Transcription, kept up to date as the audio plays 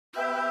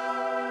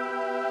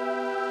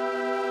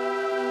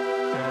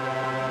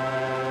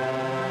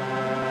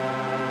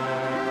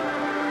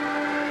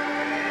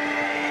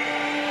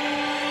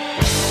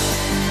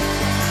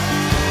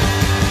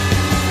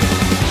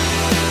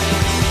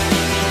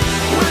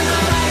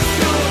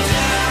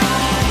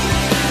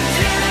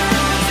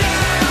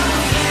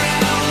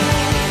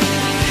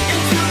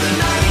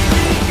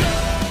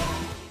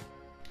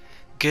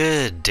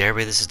Day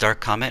everybody, this is Dark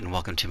Comet and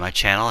welcome to my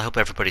channel. I hope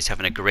everybody's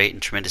having a great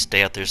and tremendous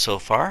day out there so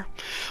far.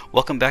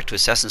 Welcome back to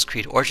Assassin's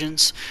Creed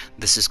Origins.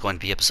 This is going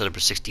to be episode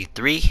number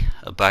 63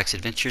 of Bayek's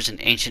Adventures in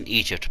Ancient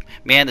Egypt.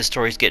 Man, the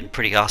story's getting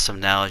pretty awesome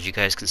now, as you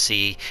guys can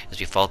see as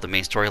we follow the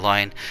main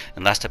storyline.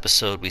 In last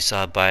episode we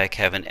saw Bayek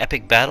have an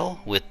epic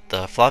battle with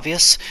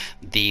Flavius,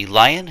 the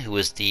lion who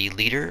was the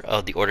leader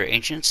of the Order of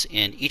Ancients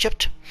in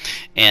Egypt.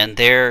 And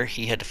there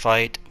he had to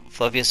fight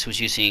Flavius, was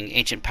using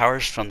ancient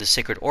powers from the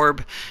sacred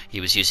orb.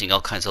 He was using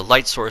all kinds of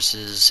light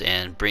sources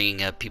and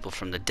bringing up people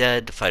from the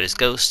dead to fight his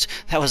ghost.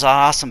 That was an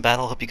awesome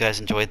battle. Hope you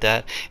guys enjoyed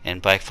that.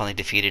 And Bayek finally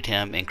defeated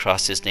him and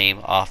crossed his name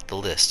off the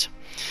list.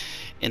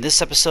 In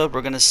this episode,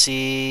 we're going to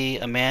see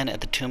a man at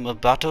the Tomb of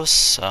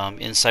Battos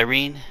in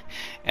Cyrene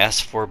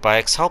ask for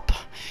Bayek's help.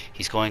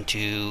 He's going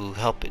to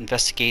help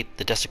investigate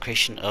the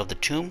desecration of the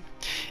tomb,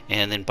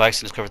 and then Bayek's going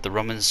to discover that the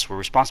Romans were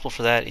responsible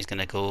for that. He's going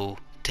to go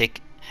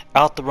take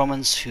out the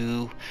Romans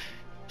who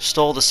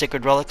stole the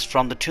sacred relics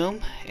from the tomb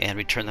and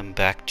return them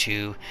back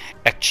to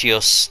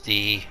Iakchos,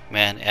 the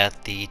man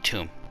at the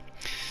tomb.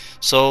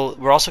 So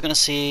we're also going to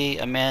see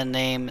a man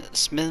named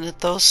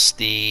Sminthos,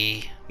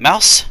 the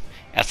mouse,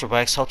 ask for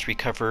Bayek's help to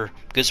recover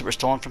goods that were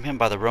stolen from him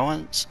by the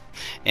Romans.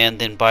 And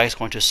then Bayek's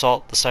going to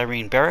assault the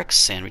Cyrene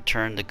Barracks and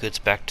return the goods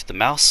back to the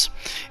mouse.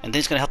 And then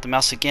he's going to help the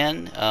mouse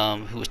again,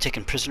 who was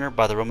taken prisoner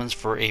by the Romans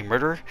for a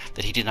murder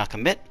that he did not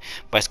commit.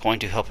 Bayek's going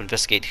to help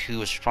investigate who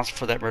was responsible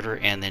for that murder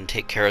and then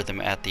take care of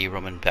them at the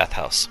Roman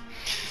bathhouse.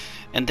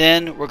 And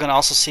then we're going to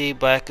also see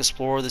Bayek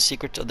explore the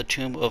secrets of the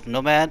tomb of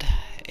Nomad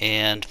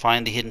and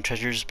find the hidden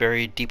treasures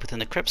buried deep within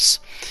the crypts.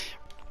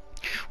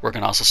 We're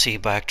going to also see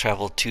Bayek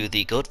travel to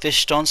the Goatfish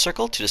Stone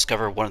Circle to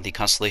discover one of the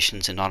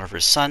constellations in honor of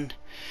his son,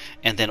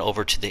 and then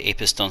over to the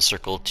Apis Stone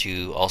Circle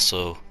to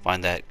also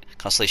find that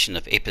constellation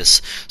of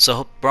Apis.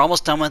 So we're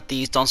almost done with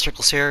the stone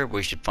circles here.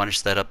 We should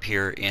finish that up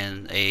here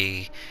in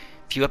a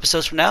few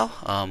episodes from now,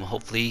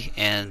 hopefully,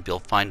 and we'll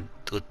find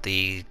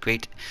the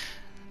great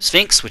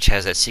Sphinx, which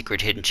has that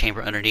secret hidden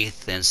chamber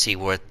underneath, and see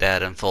what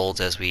that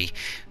unfolds as we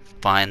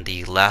find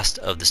the last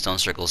of the stone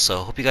circles. So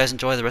hope you guys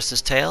enjoy the rest of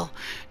this tale,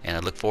 and I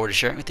look forward to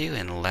sharing it with you,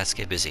 and let's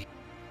get busy.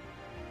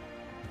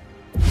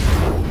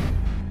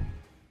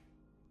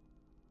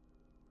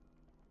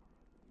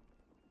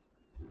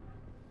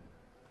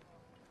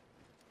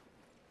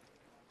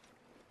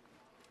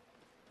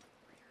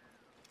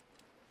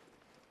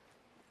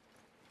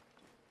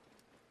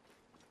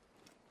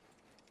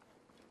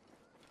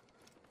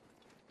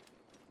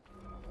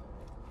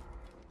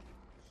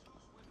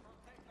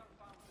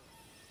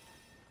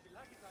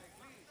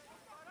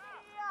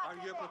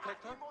 Are you a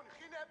protector?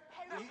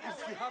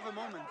 If you have a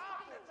moment,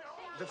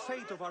 the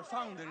fate of our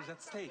founder is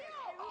at stake.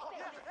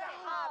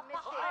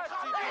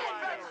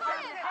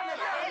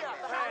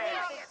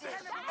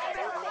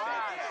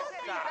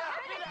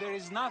 There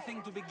is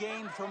nothing to be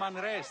gained from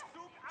unrest.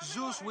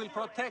 Zeus will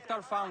protect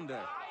our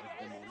founder.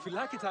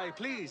 Philakitai,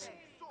 please.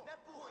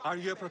 Are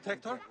you a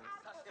protector?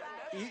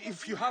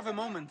 If you have a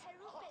moment,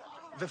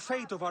 the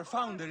fate of our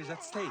founder is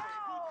at stake.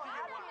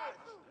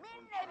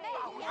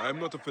 I am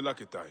not a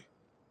Philakitai.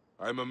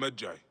 I am a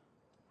Magi.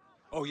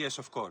 Oh yes,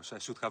 of course, I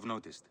should have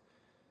noticed.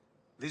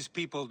 These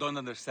people don't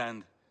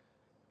understand.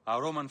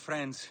 Our Roman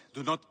friends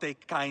do not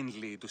take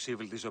kindly to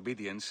civil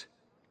disobedience.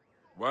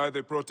 Why are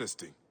they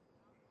protesting?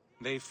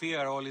 They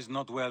fear all is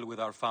not well with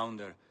our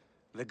founder,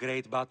 the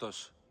great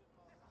Battos.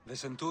 The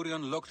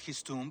centurion locked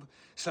his tomb.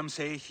 Some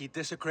say he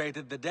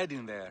desecrated the dead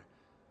in there,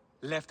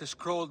 left a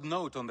scrawled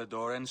note on the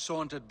door and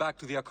sauntered back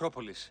to the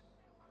Acropolis.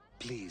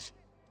 Please,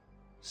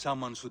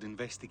 someone should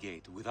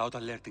investigate without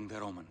alerting the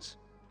Romans.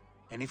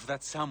 And if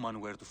that someone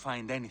were to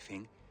find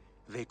anything,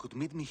 they could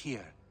meet me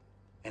here,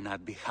 and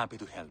I'd be happy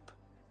to help.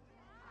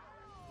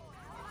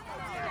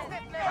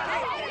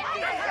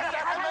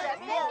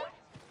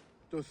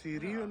 Το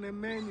θηρίον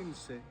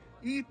εμένυνσε,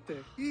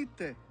 είτε.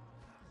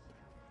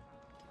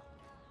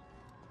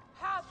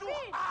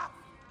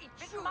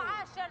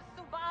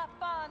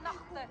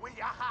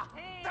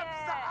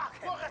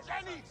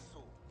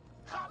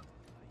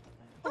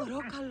 Ωρό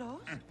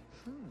καλός,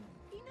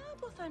 είναι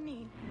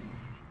αποθανή.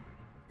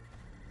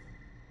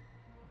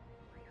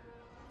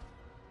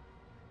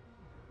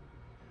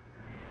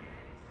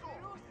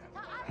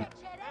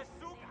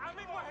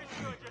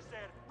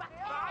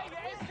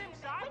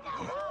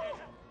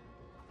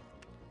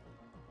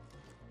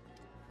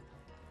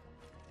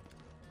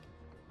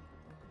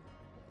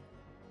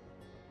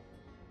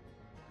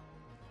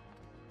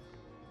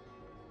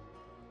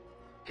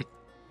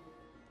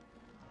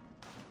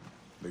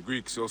 The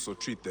Greeks also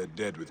treat their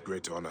dead with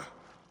great honor.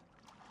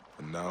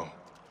 And now,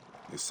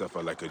 they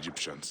suffer like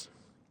Egyptians.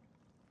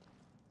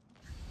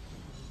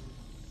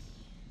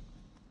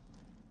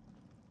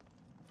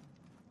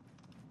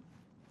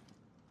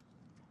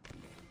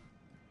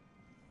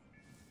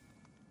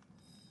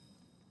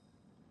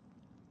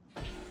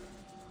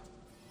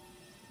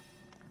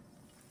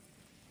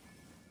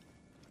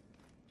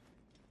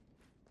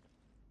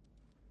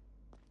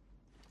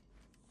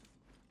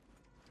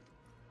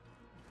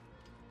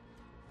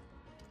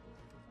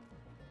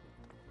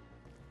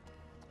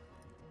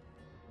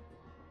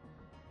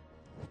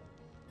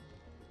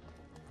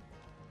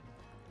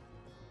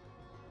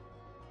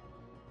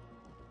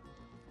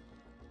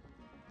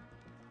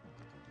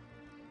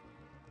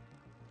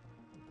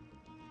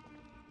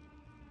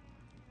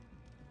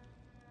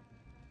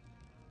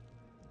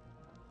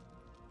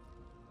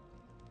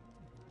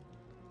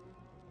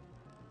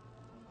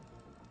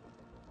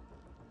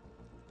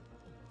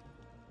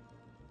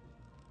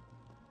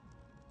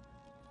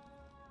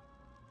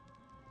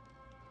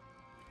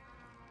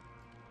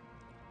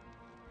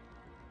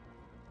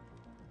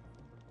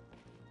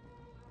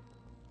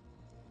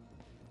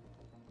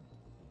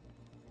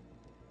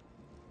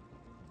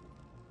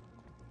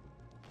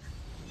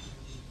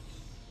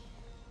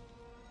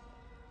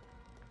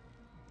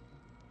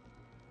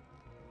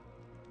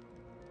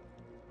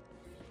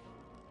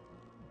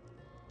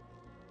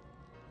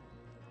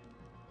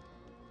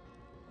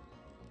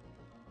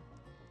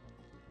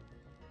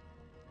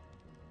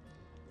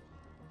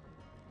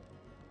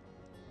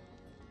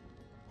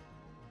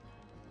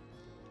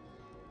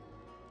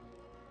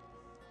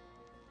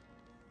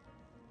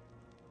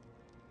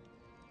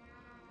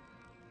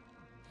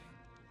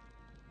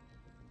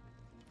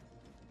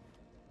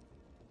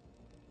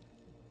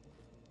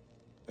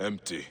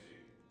 Empty.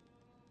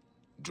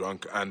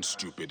 Drunk and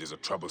stupid is a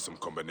troublesome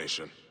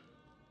combination.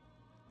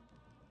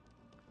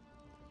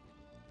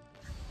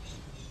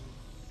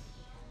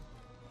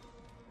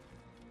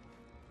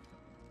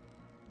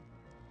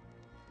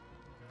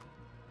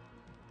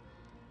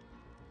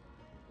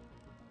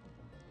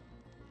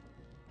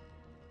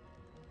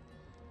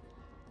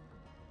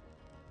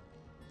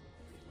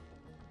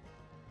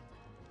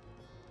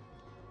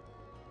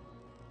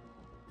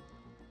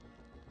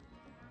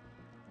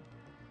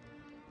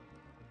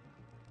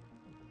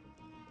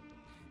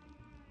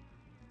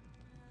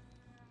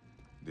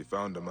 The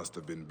founder must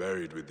have been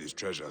buried with these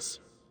treasures.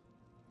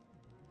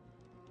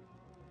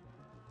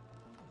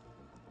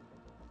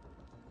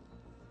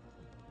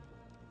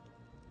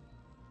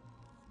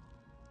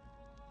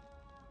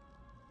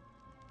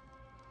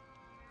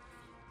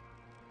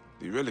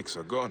 The relics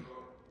are gone.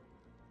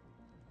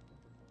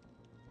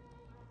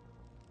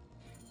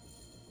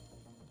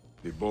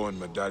 The bow and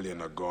medallion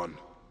are gone.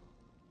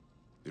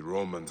 The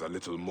Romans are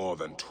little more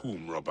than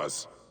tomb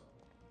robbers.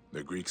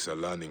 The Greeks are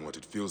learning what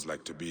it feels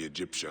like to be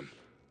Egyptian.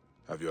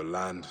 Have your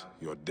land,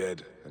 your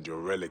dead, and your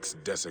relics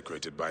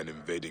desecrated by an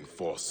invading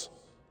force.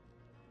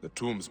 The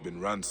tomb's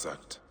been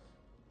ransacked.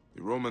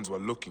 The Romans were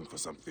looking for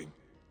something.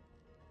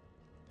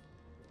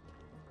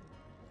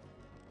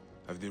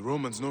 Have the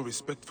Romans no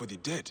respect for the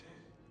dead?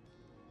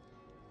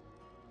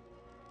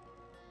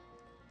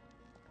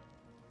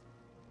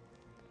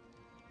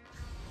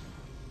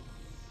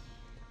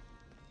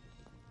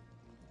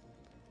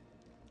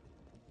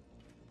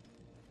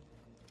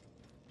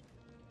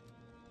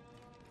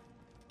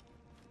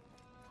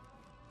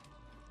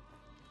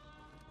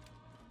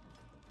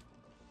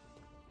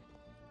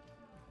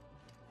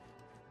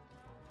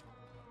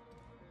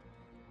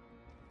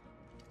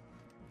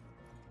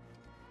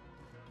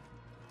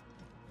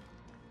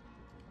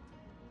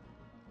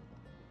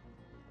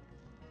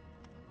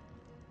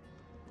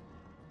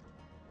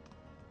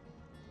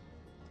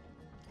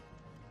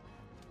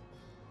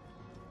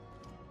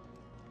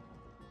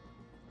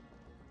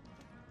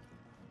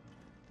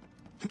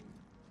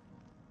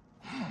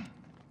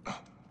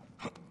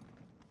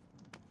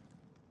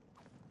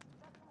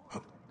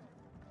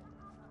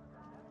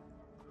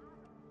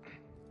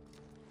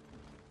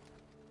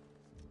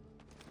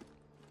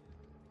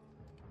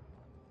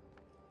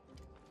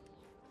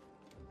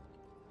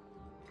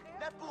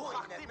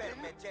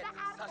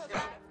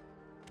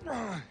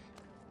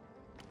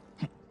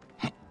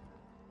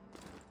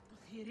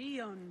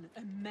 Thirion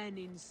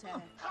emeninse.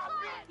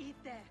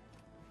 Ite.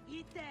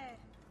 Ite.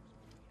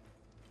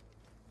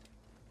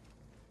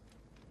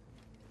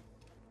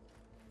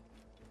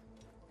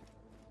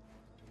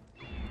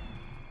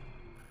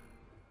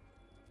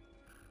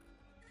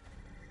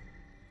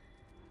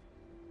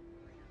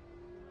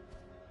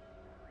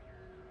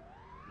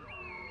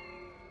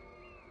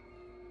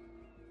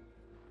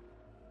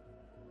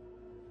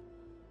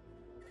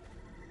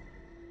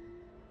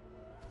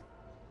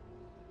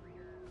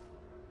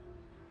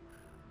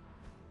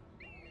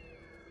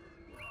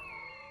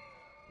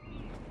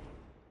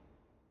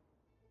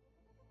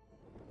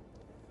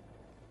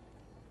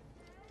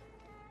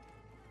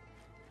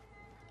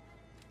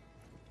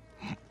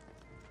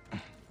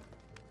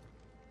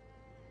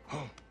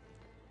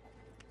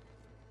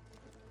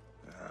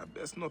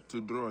 Best not to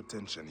draw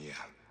attention here.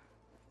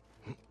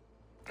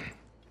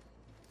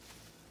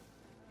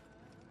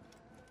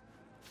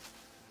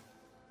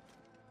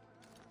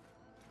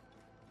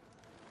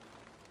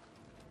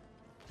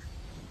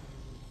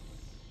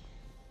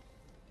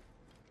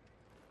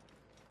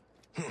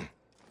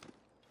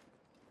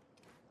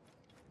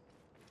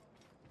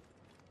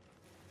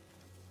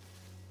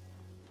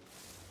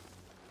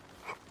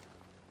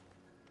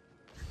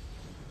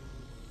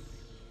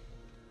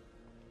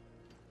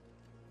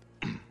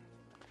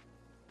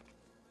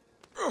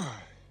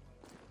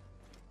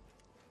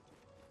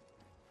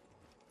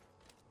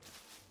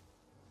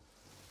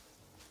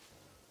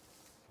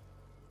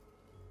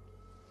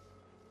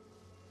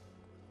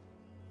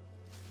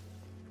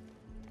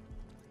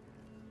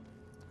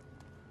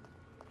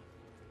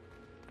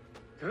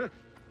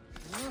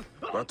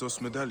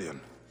 Battos medallion.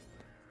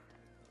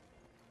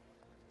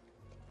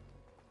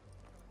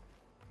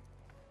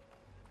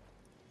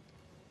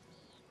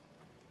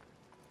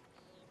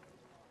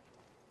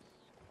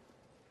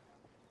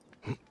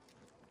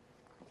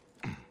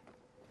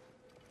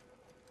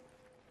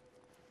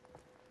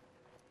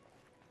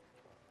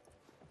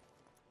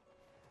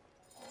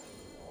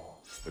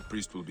 The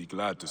priest will be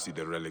glad to see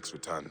the relics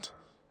returned.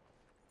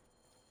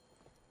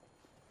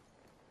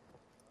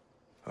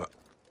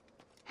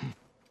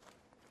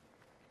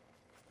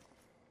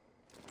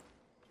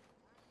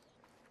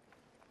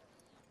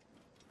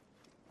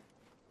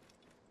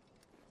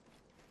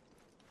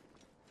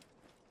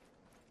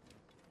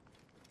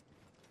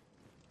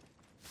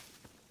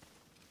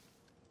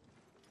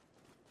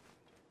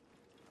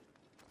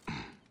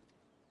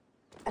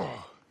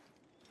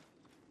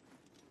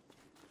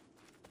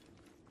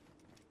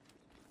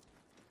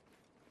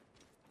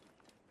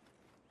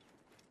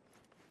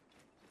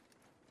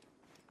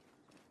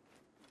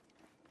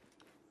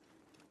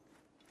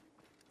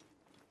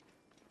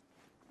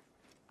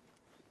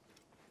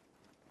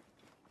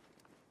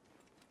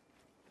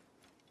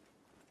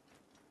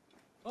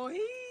 Oi!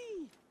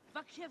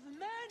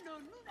 Βαξευμένο,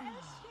 νουν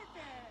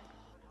έσχεται!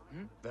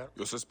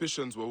 Your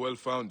suspicions were well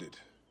founded.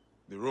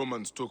 The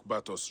Romans took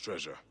Battos'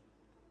 treasure.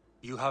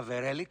 You have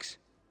the relics?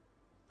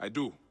 I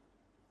do.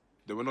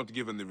 They were not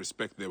given the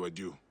respect they were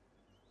due.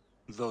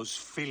 Those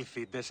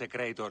filthy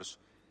desecrators.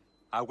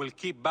 I will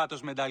keep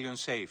Battos' medallion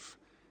safe.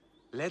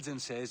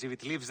 Legend says if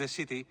it leaves the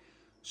city,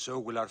 so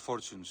will our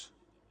fortunes.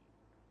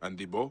 And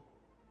the bow?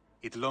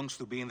 It longs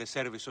to be in the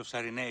service of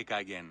Cyrene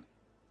again.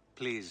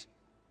 Please,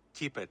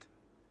 keep it.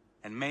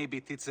 And maybe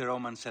teach the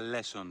Romans a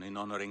lesson in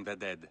honoring the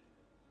dead.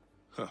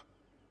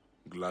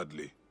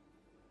 Gladly.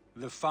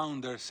 The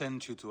Founder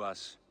sent you to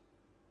us.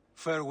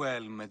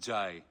 Farewell,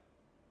 Magi.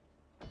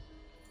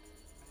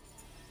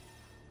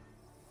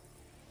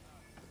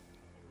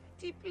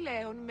 Τι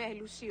πλέον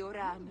μέλους η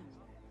οράν.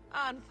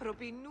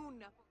 Άνθρωποι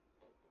νούνα.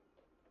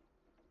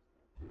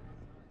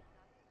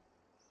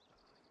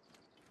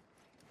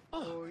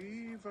 Ο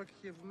ή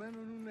βακχευμένο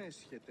νουν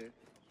έσχεται.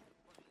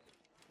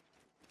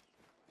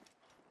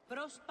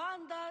 Προς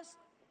πάντας,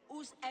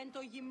 ους εν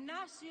το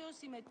γυμνάσιο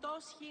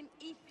συμμετόσχην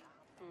ήπη.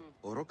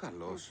 Ωρό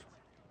καλός.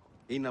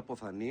 Είναι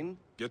αποθανήν.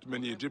 Get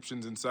many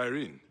Egyptians in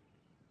Cyrene.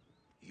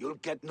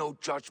 You'll get no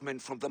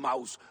judgment from the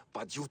mouse,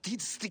 but you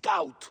did stick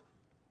out.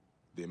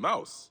 The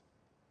mouse?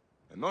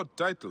 An odd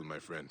title, my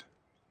friend.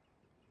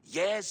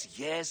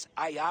 Yes,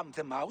 I am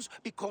the mouse,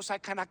 because I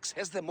can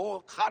access the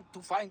more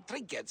hard-to-find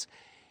trinkets.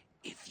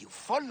 If you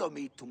follow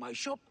me to my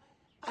shop,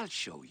 I'll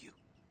show you.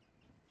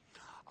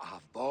 I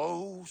have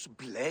bows,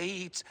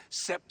 blades,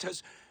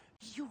 scepters.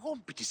 You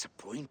won't be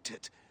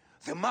disappointed.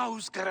 The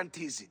mouse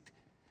guarantees it.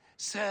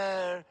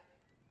 Sir...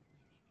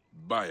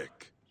 Bayek.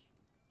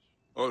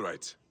 All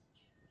right.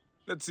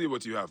 Let's see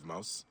what you have,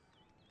 mouse.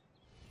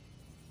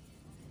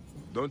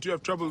 Don't you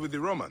have trouble with the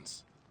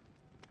Romans?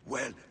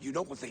 Well, you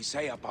know what they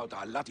say about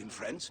our Latin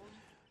friends.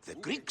 The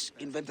Greeks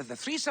invented the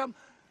threesome,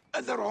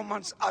 and the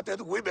Romans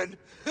added women.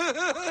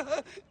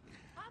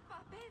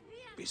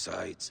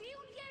 Besides,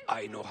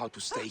 I know how to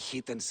stay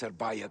hidden, Sir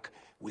Bayek.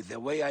 With the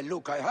way I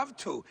look, I have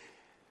to.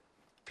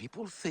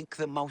 People think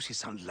the mouse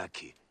is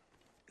unlucky.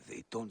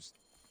 They don't...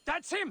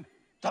 That's him!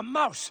 The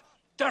mouse!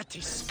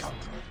 Dirty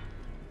scoundrel!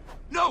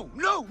 No!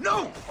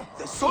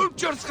 The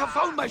soldiers have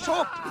found my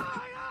shop!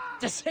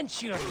 The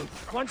centurion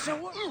wants a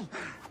woman!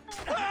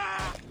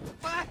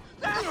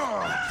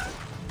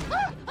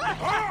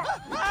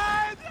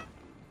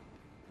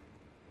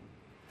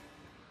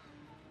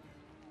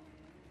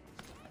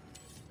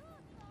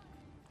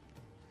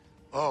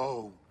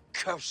 Oh,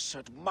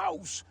 cursed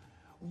mouse!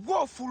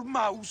 Woeful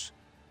mouse!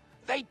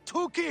 They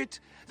took it!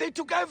 They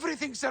took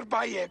everything, Sir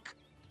Bayek!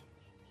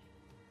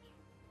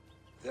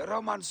 The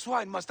Roman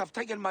swine must have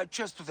taken my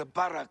chest to the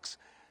barracks.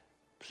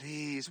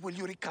 Please, will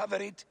you recover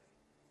it?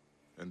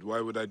 And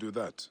why would I do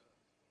that?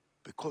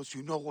 Because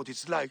you know what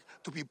it's like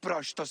to be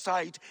brushed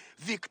aside,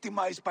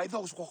 victimized by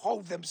those who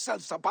hold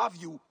themselves above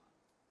you.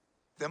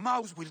 The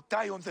mouse will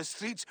die on the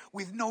streets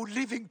with no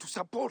living to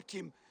support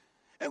him.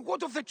 And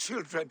what of the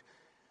children?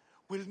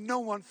 Will no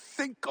one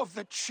think of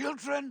the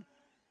children?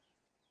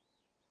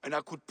 And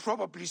I could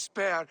probably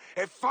spare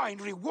a fine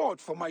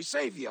reward for my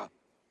savior.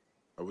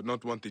 I would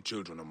not want the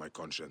children on my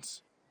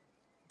conscience.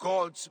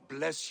 Gods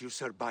bless you,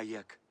 Sir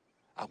Bayek.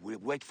 I will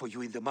wait for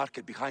you in the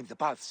market behind the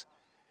paths.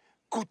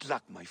 Good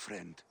luck, my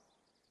friend.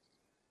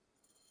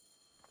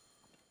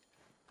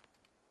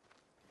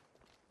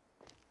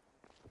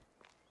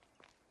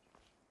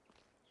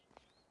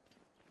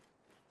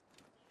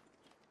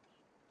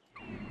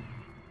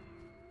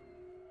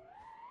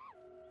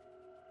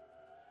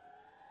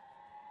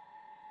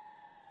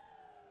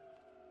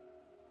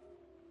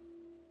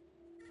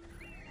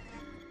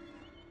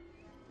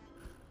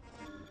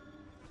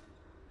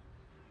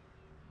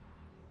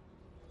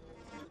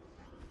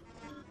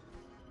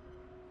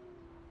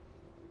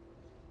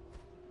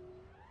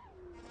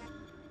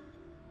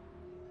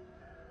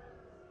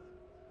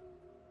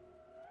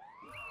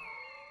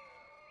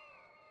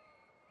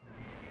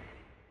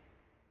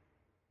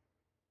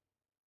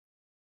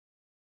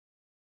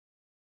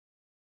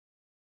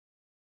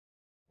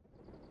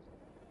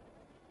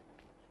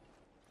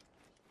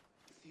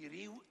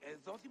 Θηρίου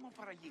εδώ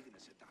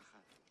δημοπαραγίγνεσαι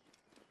τάχα.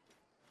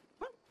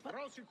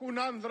 Πρόσικουν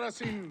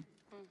άνδρασιν.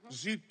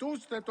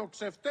 Ζητούστε το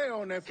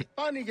ξεφτέον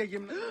ευπάνηγε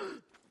γυμνα...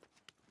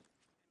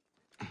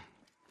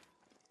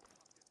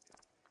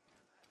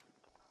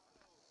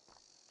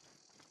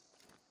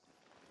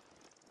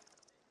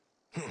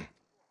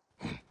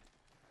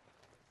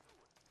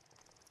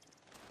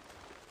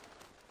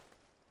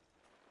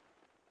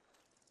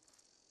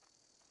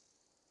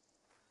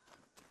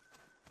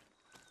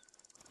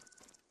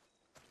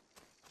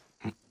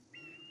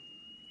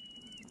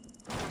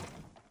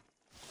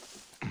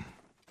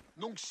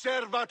 Nunc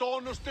servat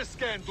onus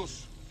descendus,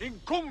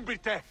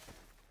 incumbite!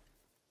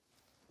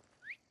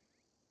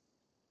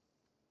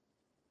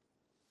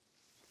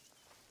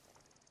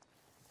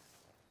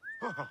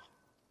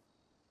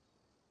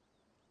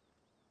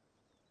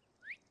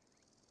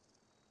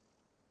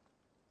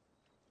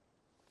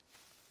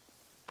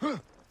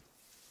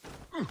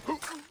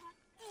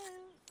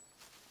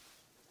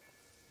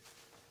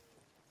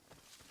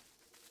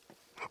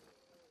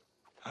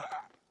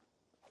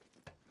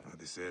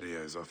 This area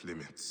is off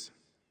limits.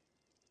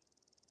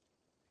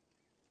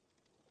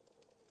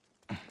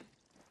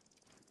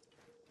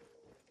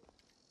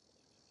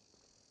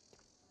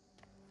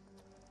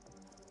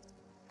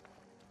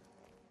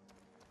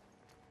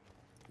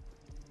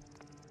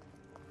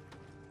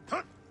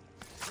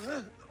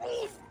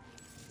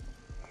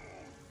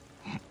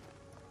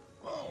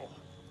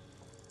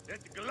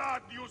 Et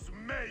gladius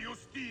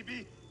meius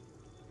tibi.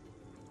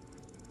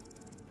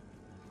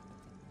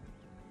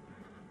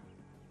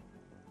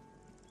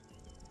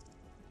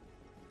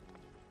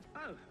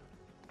 Oh.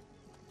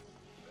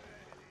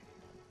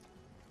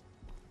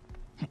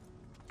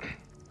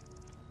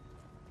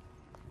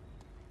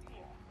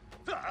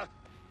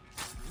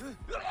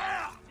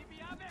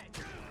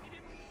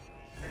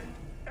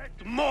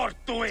 Et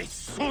mortui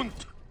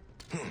sunt.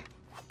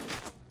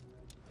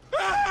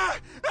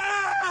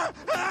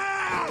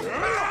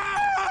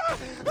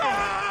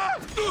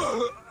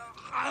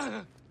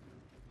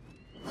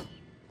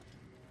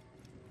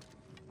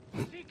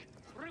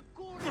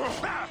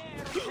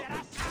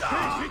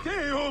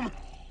 Deum!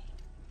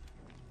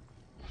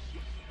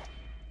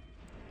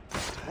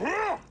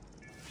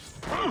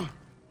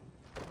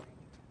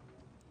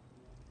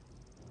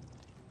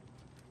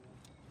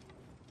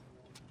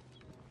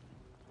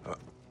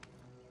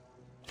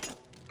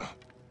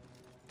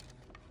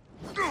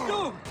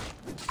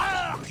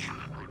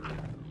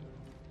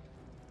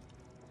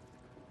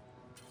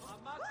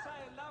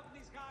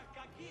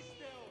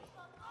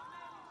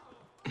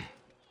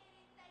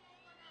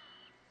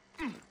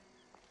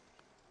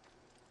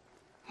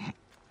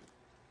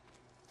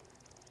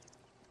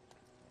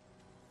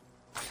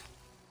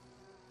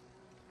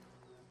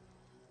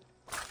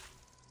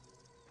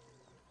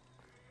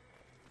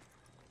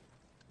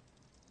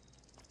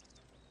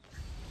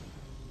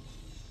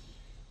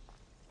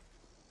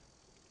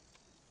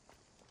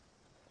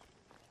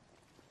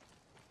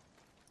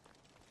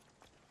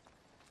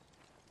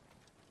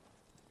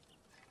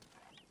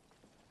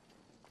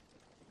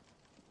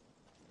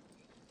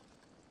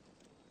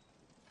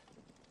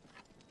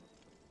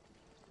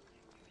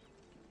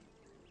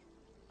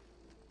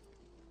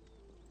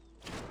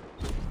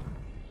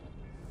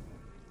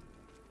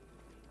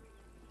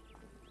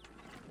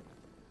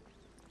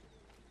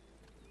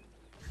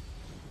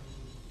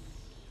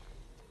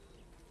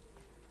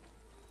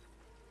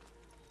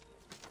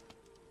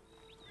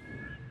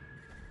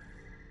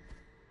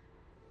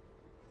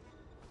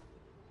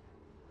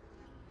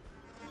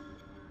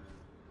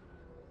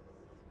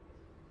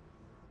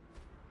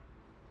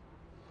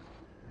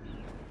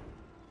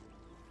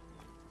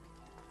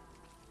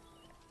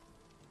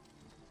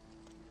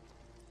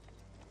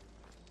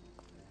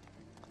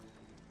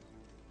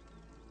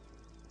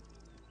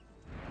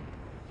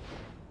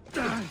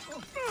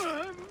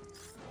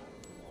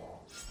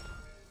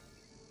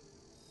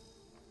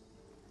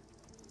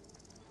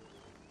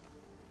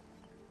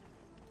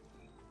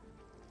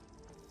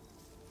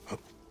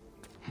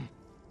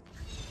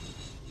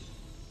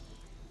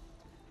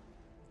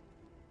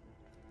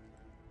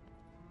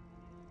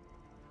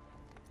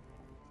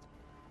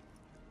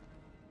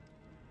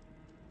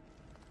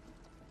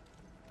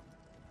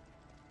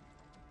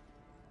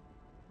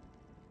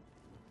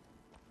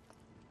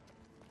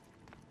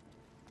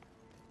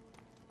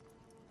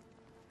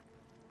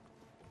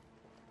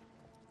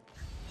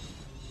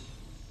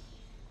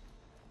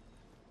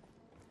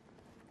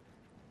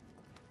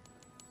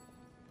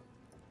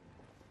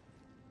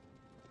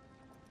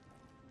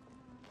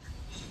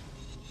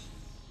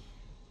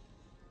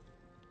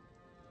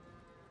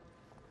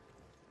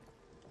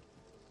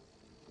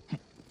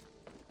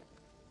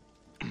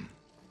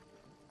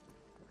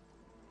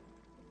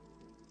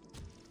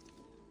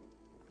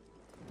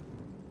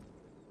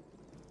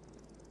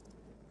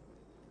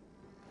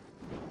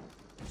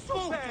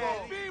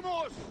 Super!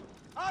 Vimos!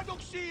 Ad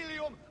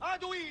auxilium!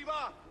 Ad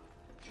uiva!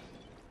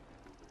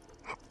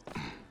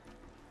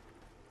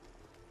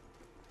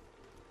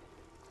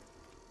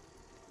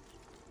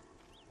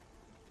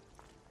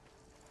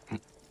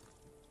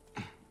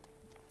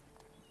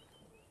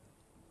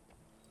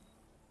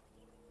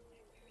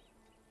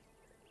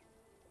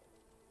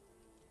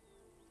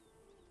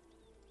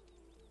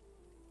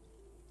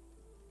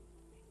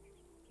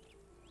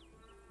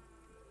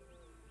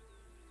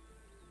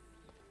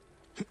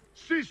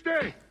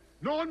 Siste!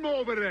 Non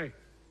muovere!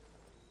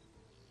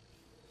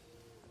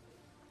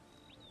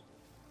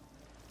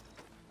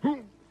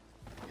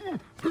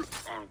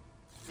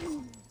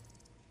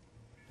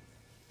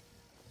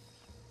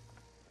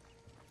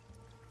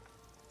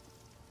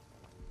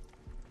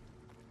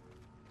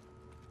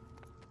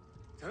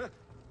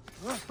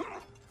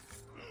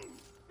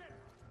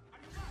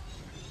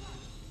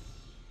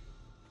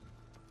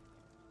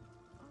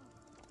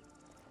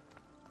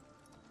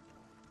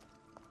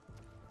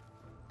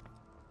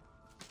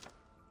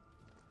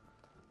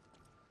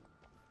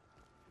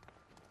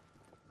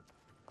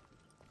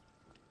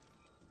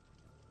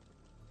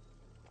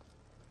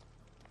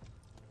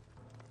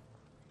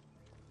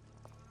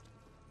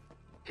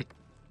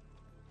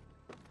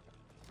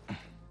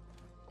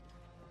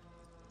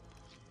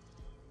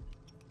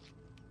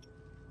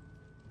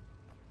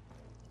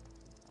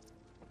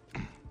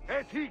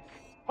 Et hic,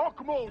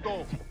 hoc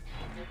modo.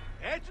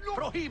 Et lo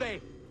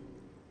prohibe.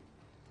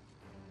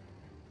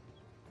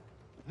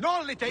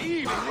 Nollite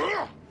ibi.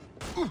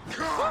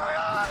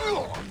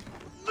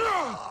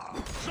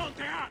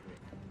 Sonteat.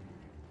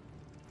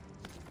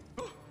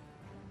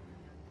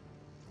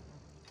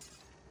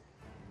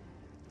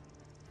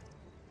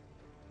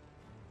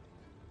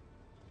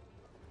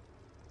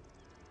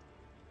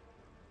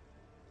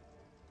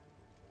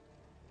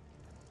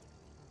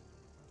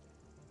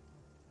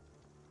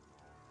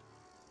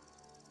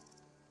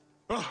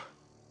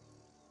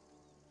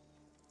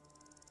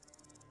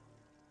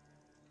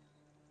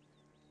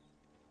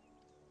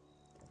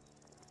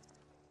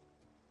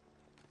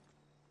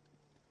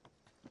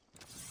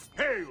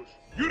 Heus,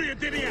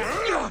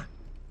 Jurietinia!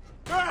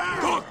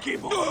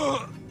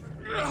 Kokkivo!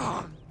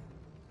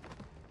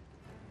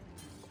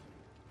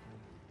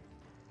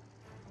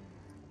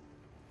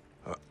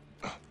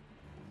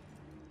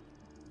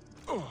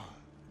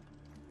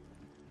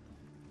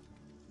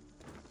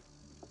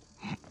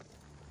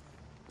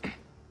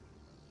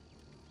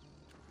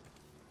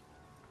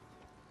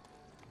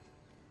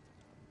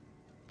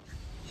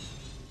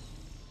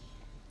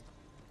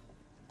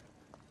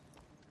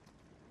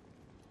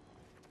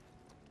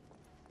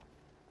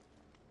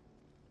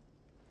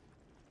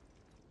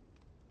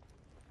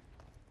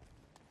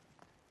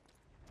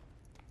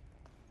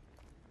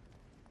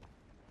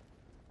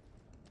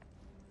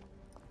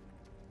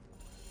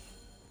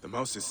 The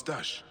mouse's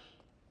stash.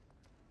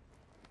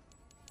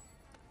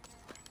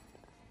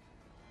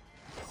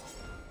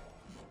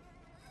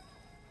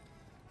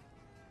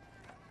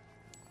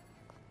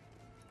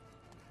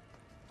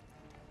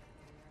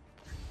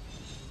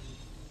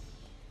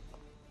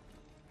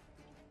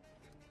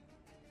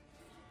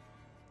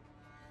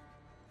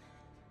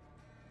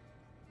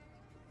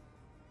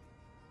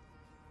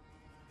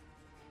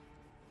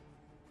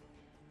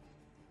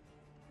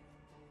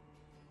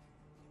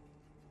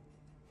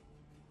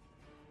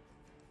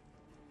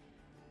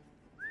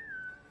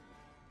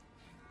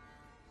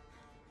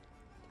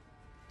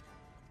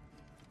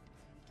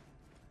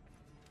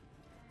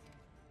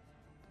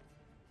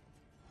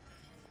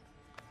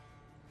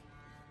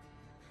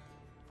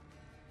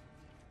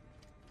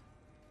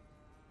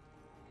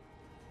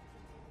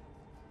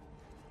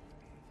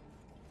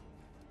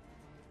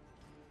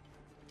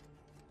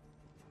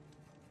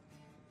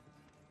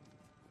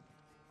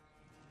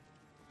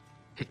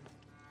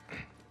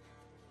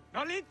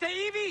 Nolite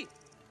ibi!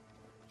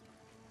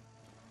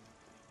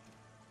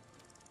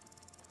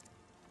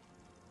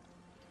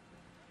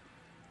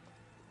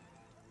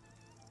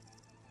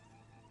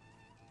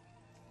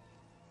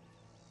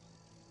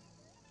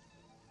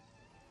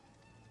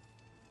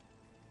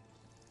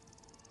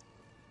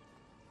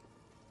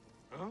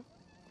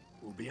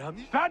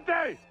 Ubiami?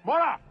 Stante!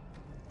 Mora!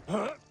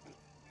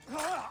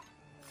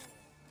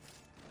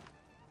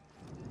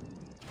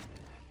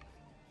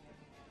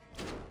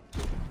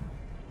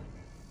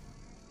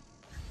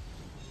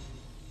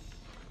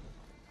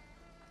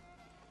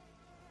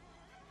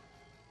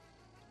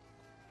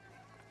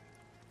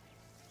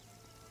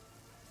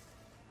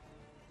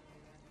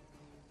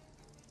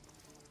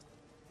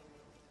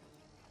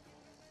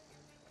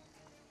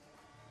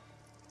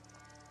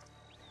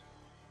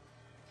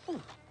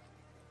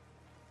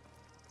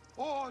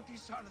 Ω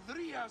της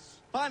Ανδρείας!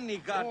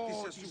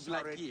 Πανηγάρτησε σου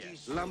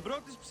βλακίες.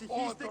 Λαμπρό της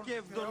ψυχήστε και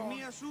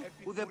ευδορμία σου,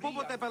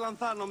 ουδεπόποτε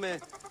επελανθάνομαι.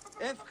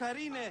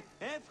 Ευχαρίνε,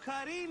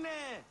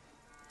 ευχαρίνε!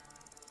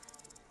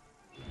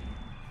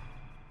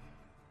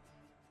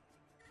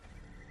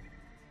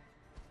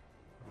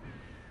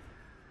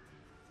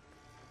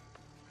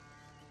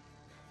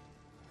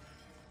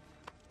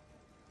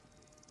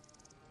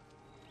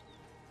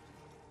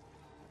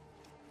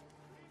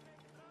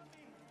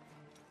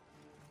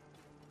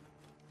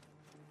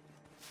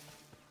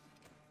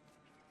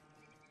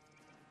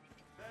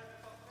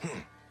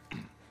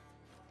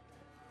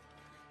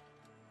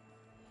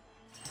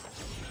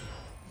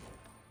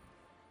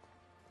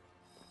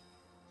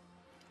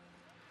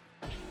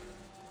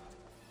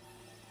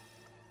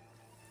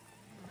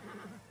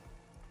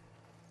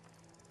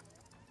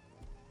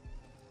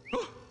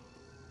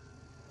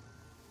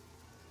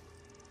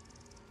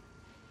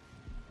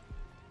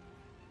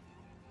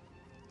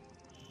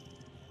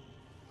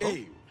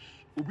 Eius,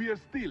 ubi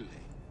stille.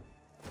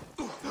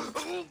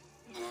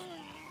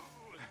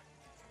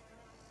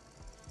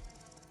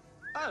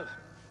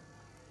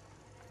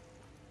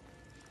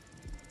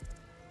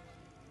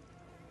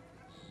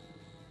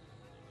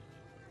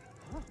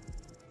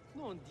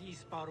 Non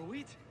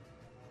disparuit.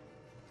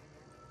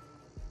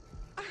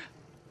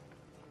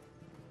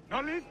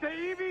 Nolite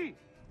ibi!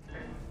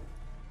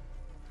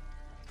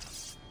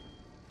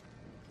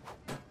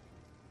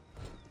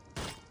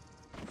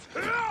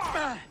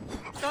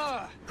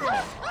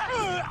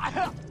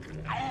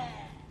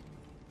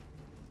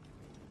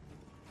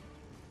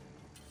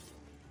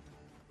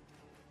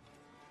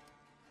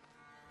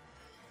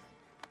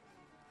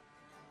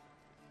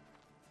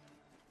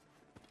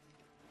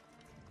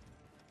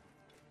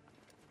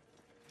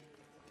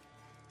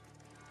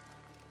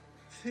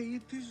 Θεή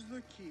της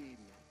δοκίνη,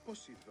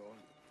 Ποσειδών.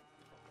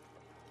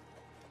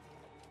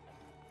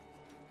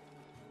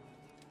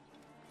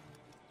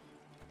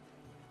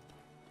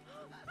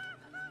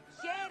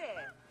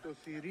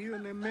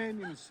 θηρίων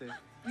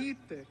εμένυμσε.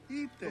 Είτε.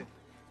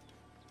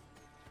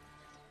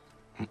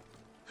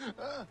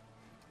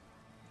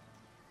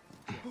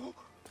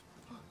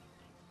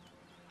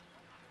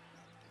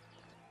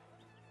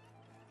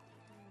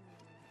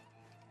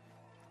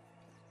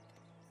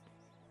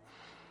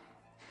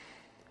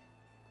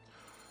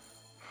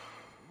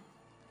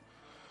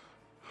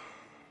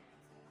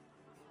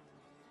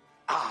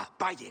 Ah,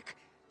 Bayek,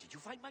 did you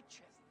find my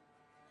chest?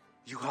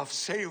 You have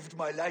saved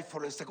my life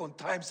for a second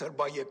time, Sir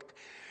Bayek.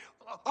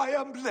 I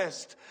am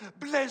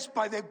blessed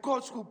by the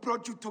gods who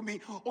brought you to me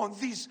on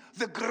this,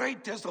 the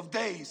greatest of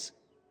days.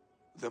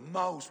 The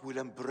mouse will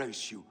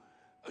embrace you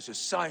as a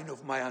sign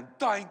of my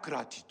undying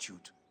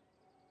gratitude.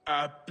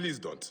 Please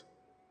don't.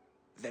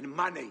 Then,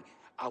 Mane,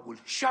 I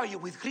will shower you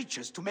with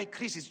riches to make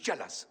Chrysis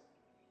jealous.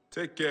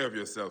 Take care of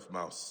yourself,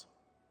 Mouse.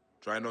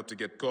 Try not to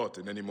get caught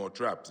in any more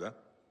traps, huh?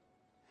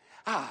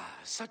 Ah,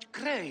 such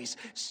grace,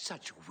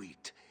 such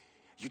wit.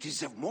 You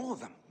deserve more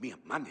than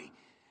mere money.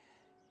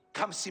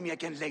 Come see me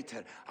again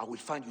later. I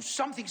will find you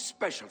something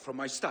special from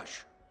my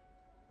stash.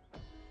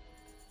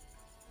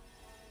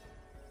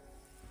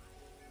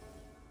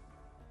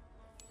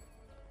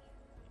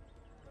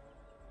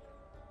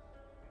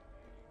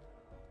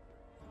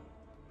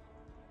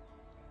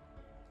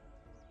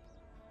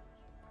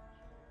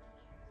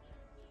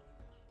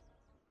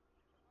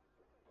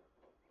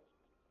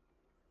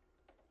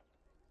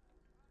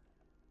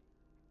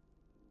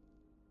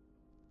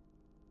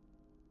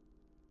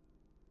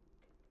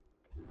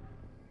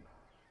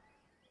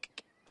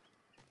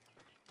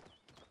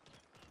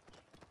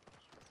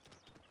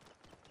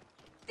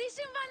 Τι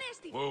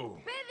συμβανέστη!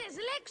 Πέδες,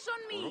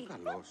 λέξον μη!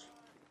 Καλώς.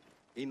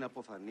 Είναι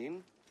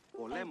αποθανήν,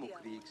 πολέμου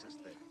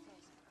κρύξαστε.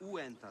 Ου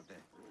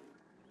έντατε.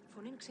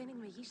 Φωνήν ξένην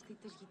μεγίστη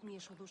τες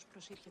γυτνίες οδούς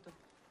προσήρχετο.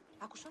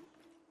 Άκουσον?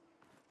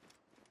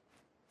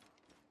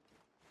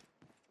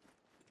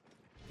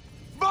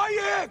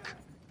 Bayek!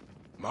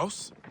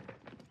 Mouse?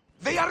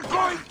 They are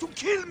going to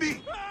kill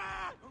me!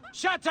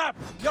 Shut up!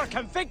 You're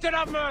convicted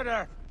of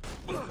murder!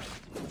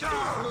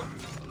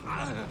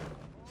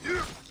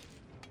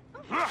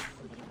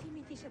 Γιατί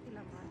μη δεις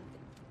αντιλαμβάνεται?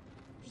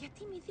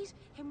 Γιατί μη δεις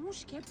εμού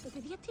σκέπτεται?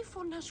 Γιατί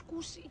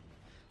φωνασκούσει?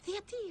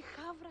 Γιατί η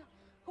χάβρα?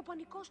 Ο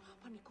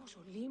πανικός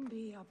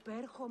Ολύμπη,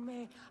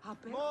 απέρχομαι.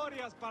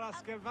 Μόριας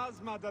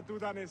παρασκευάσματα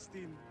τούταν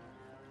εστίν.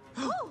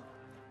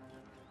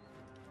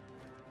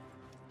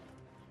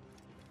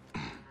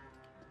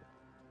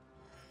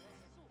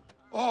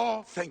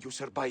 Oh, thank you,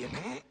 Sir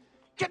Bayek.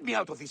 Get me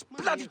out of this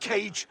bloody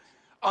cage.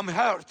 I'm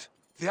hurt.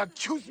 They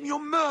accuse me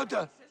of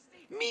murder.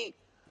 Me,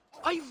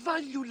 I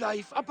value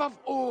life above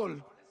all.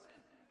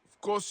 Of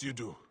course you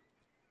do.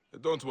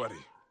 Don't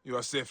worry. You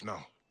are safe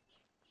now.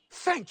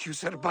 Thank you,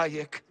 Sir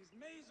Bayek.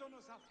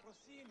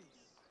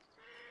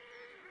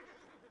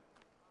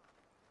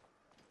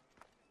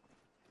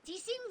 Τι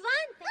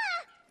συμβάντα!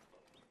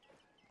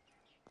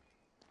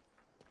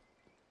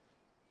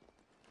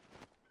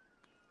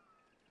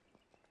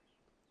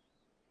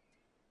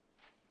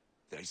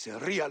 There's a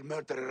real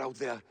murderer out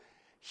there.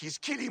 He's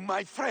killing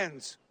my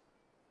friends.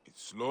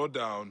 Slow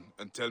down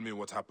and tell me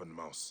what happened,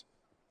 Mouse.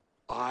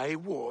 I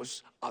was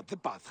at the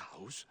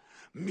bathhouse,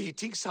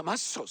 meeting some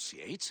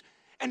associates,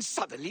 and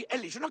suddenly a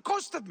legion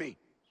accosted me.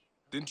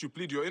 Didn't you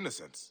plead your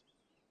innocence?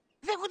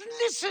 They wouldn't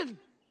listen.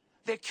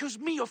 They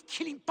accused me of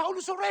killing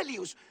Paulus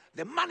Aurelius,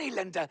 the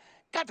moneylender,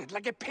 gutted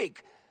like a pig.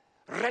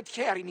 Red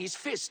hair in his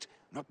fist,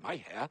 not my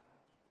hair.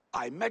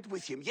 I met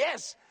with him,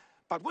 yes,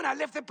 but when I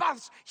left the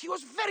baths, he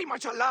was very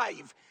much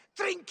alive,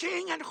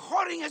 drinking and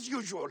whoring as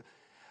usual.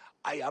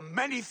 I am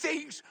many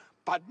things,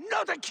 but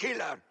not a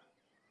killer.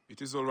 It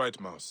is all right,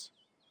 Mouse.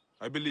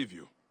 I believe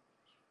you.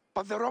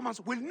 But the Romans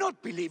will not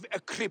believe a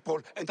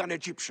cripple and an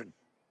Egyptian.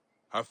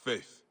 Have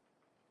faith.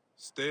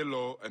 Stay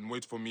low and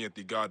wait for me at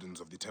the gardens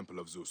of the Temple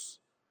of Zeus.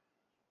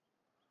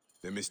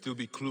 There may still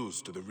be clues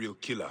to the real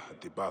killer at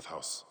the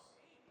bathhouse.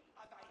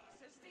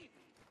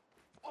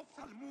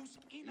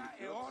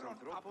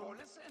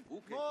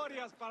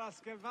 Μόριας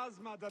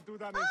παρασκευάσματα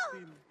τούταν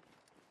εστίν.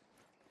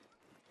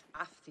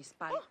 Αυτής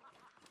πάει.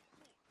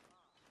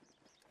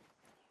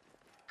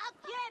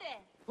 Απιέρε!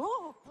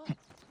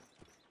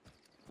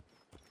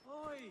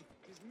 Όχι,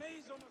 της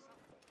μέιζονος...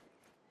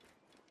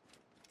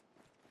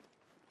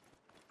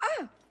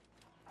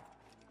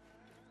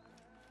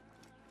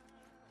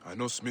 I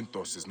know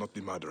Sminthos is not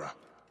the murderer,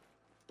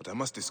 but I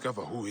must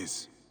discover who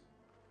is.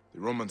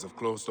 The Romans have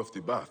closed off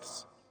the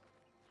baths.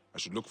 I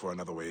should look for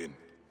another way in.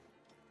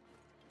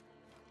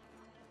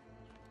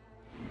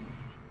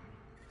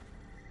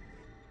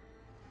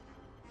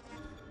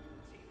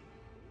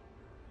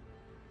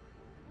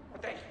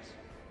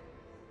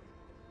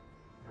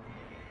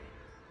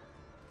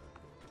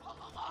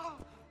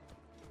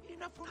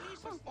 Είναι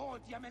αφωνήσεις, ο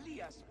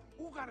Διαμελίας,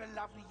 ούγαρε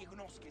λαύρη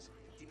γιγνώσκες.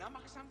 Την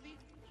άμαξαν δει,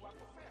 που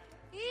αποφέρει.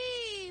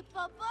 Ή,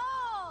 παπώ!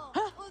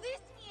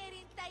 Ουδείς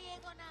μιερήν τα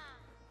γέγονα.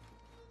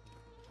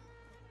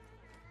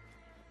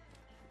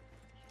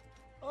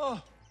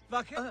 Ω,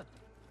 βαχέ...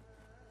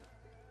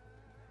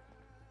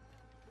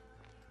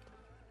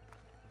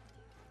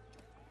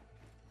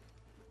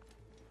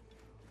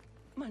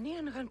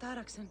 Ανίαν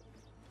γαντάραξεν.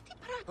 Τι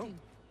πράτην.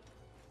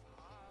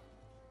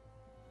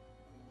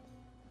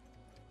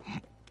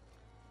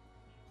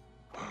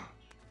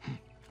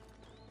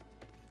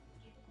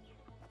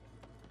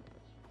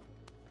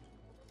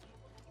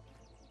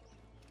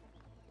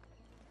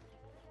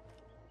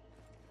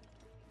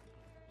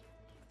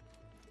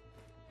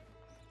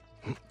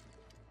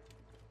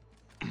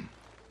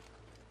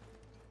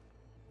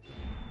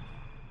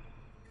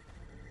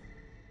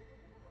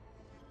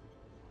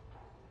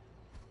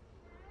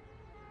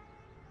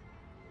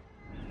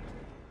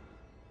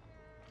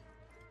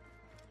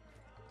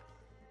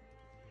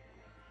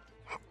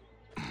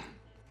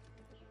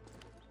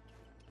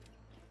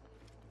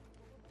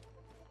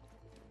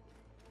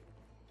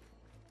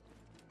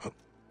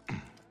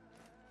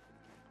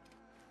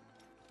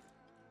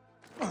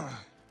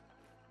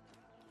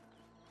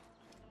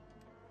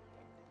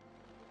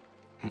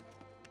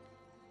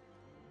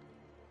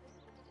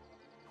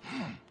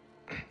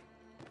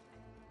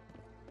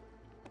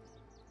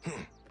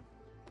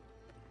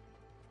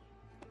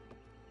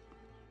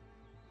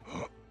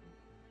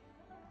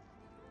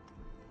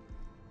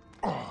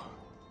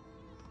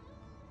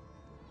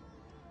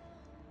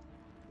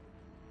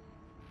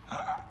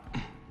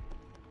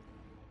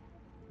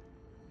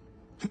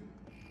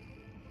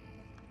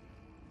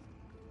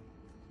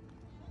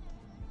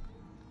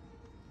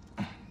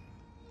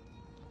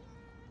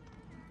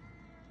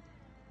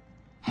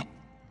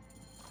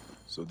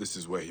 So this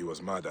is where he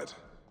was murdered.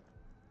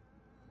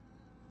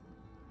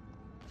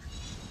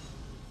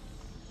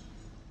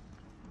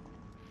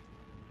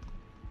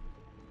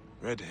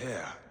 Red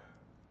hair,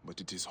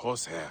 but it is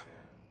horsehair.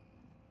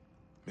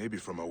 Maybe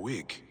from a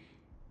wig.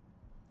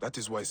 That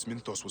is why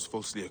Sminthos was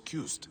falsely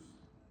accused.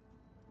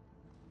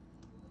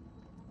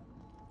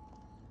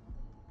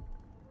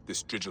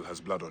 This strigil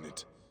has blood on it.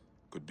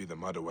 Could be the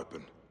murder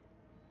weapon.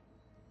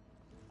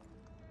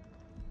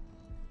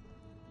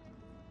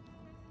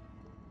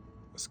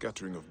 A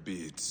scattering of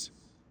beads.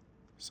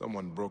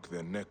 Someone broke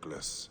their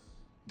necklace.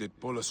 Did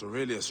Paulus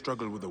Aurelius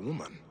struggle with a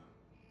woman?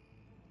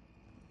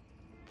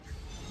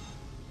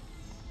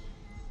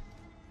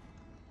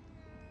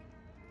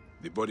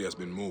 The body has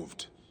been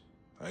moved.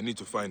 I need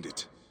to find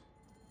it.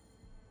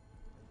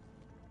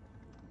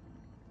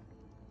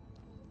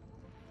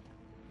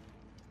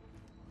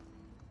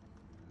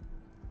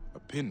 A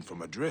pin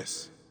from a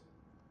dress.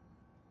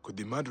 Could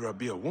the murderer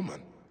be a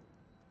woman?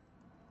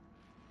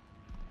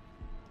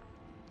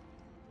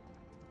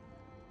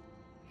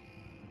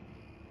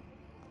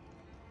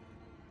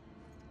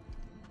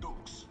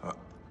 Dukes.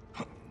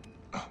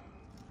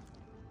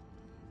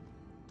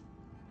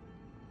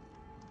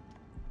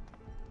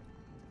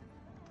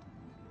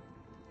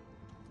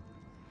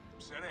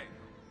 Sereno.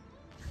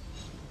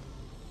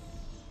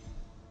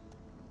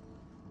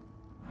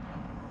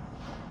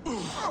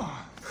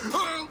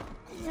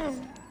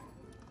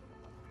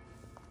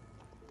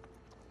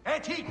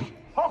 Etik,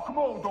 hoc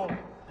modo.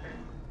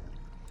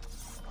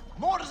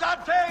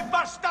 Morzate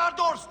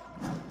bastardos!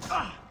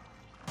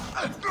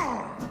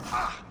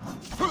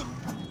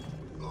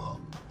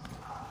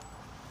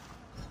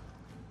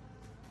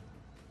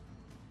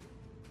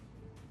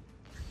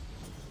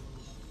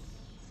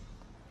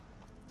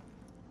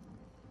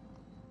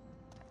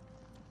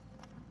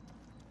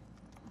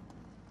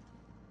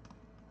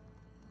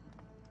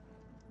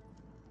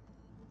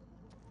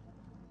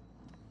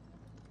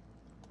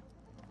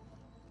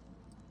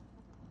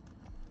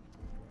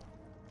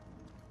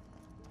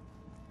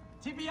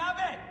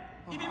 Tibiave!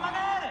 Ibi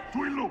manere! Tu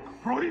illuc,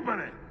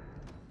 prohibere!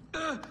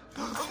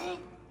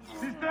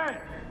 Siste!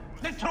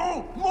 Le tro,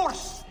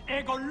 mors!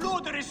 Ego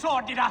ludere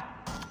sordida!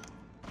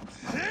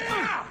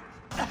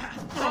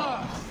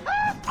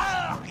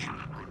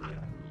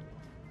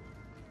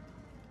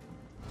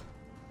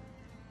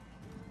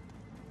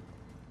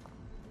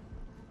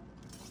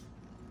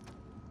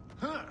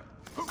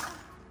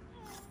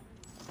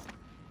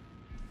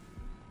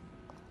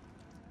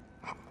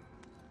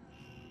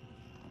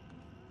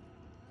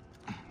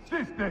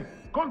 Siste!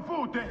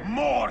 Confute!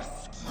 Mors!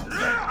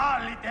 Le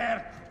aliter!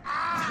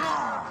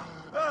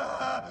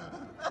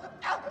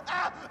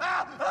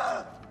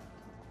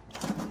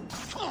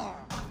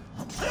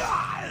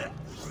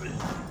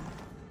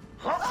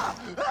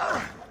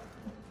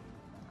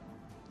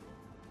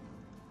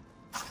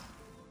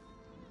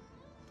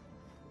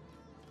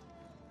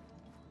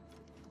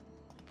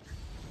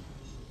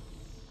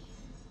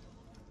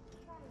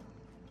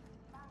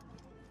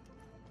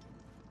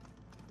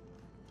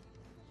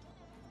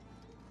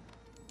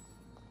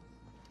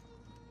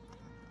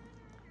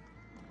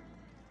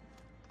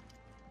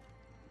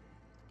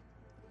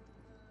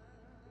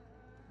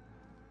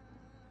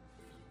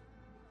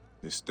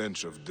 The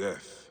stench of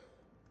death.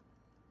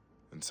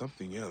 And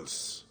something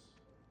else.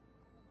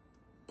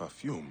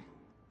 Perfume.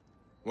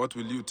 What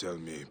will you tell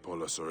me,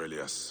 Paulus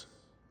Aurelius?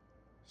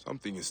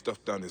 Something is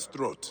stuffed down his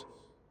throat.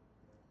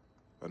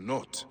 A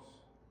note.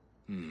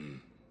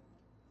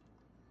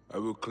 I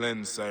will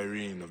cleanse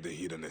Cyrene of the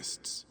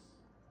hedonists.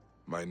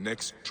 My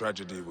next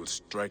tragedy will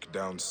strike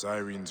down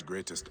Cyrene's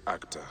greatest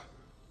actor,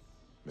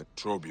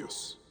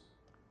 Metrobius.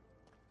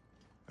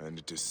 And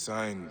it is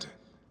signed...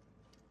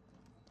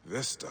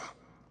 Vesta.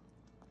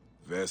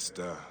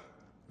 Vesta.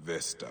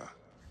 Vesta.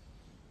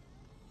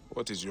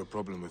 What is your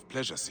problem with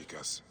pleasure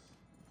seekers?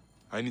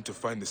 I need to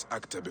find this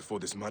actor before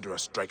this murderer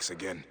strikes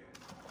again.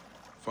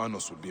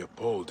 Thanos would be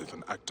appalled if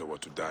an actor were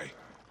to die.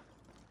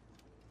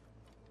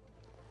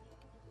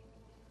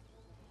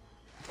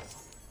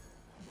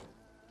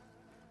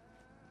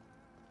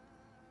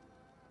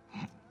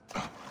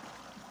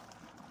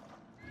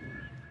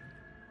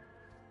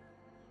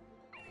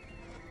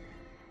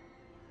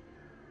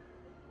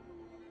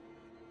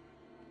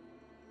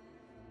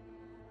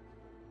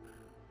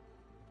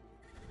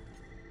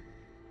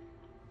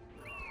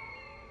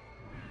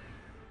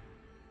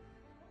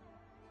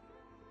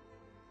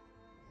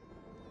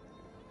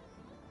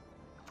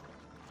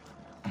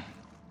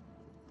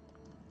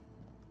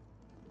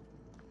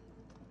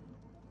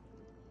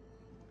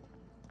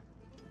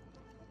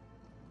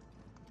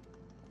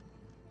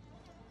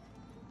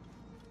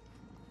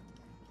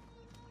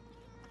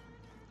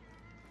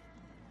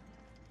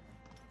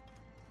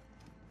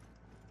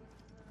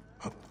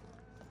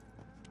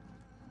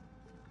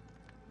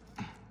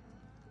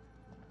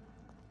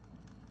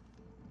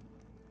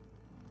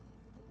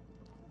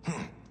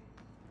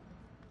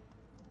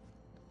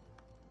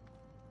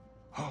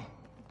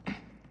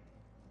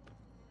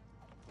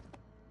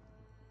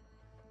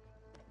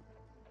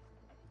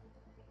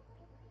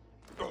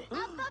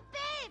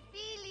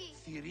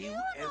 Θηρίου,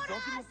 εδώ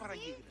δεν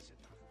παραγγείλεσαι.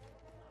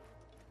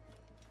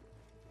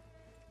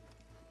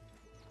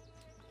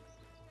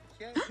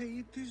 Ποια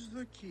θεή της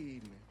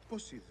δοκή είναι,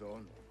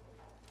 Ποσειδών.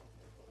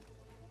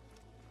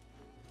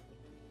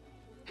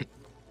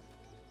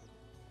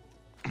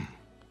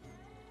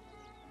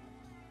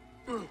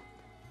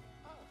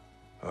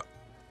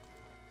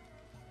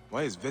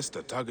 Why is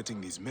Vesta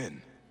targeting these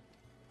men?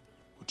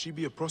 Would she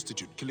be a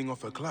prostitute killing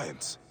off her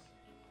clients?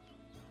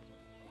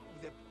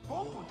 Δεν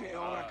πόποτε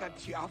ώρα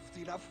κάτι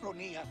αυτή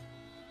αφρονία.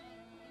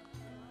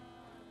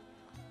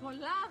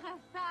 Πολλά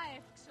αγαθά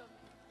εύξω.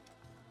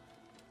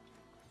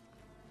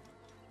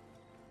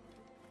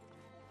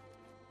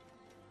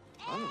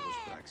 Άνοδος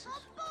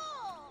πράξης.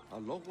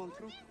 Αλόγου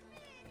ανθρώπου.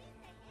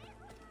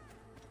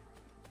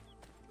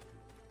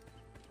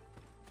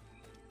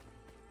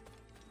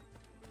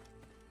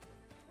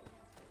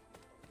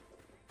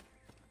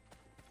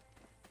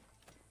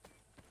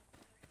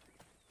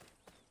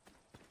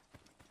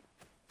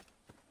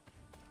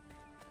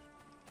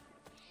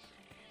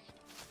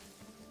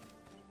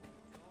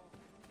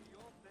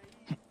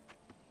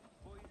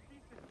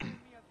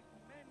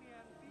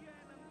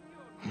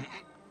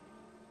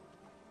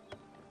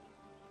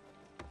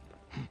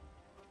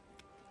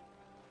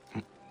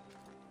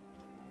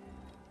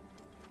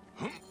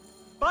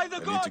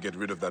 I need to get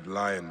rid of that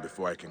lion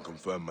before I can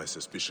confirm my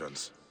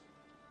suspicions.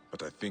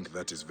 But I think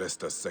that is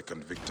Vesta's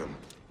second victim.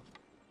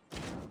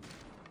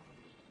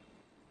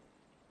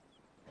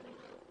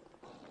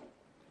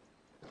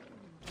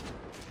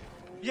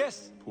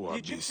 Yes! Poor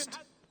beast.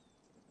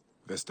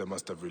 Vesta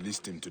must have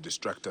released him to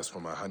distract us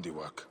from our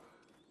handiwork.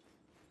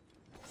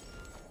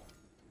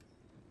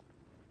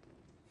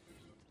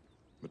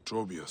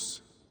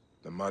 Metrobius,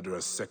 the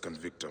murderer's second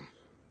victim.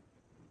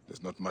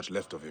 There's not much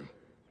left of him.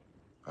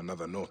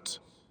 Another note.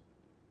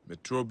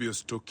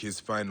 Metrobius took his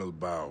final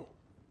bow.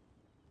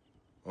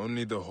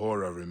 Only the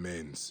horror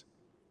remains,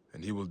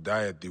 and he will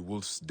die at the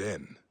Wolf's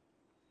Den.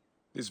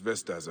 This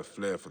Vesta has a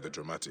flair for the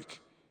dramatic.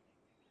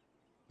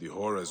 The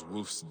horror's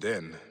Wolf's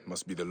Den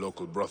must be the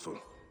local brothel.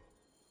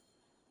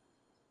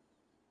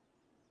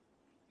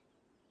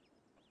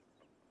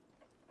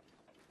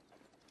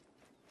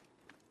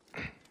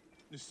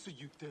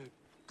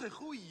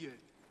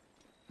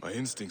 My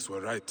instincts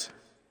were right.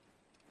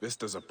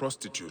 Vesta's a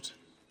prostitute,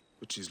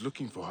 but she's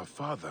looking for her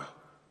father.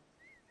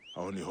 I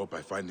only hope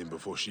I find him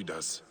before she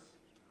does.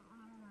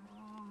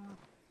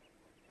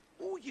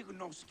 Πού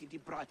γιγνώσκει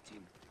την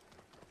πράτη.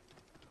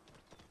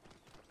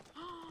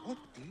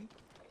 Ό,τι.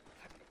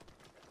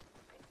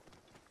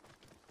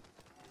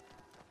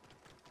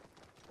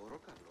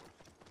 Ορόκαλος.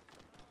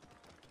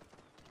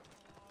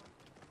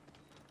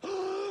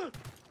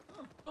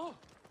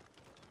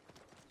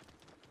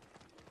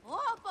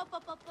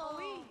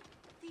 Oui,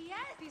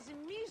 της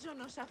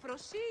μίζωνος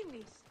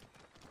αφροσύνης.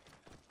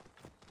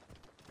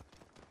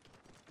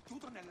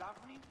 Τούτον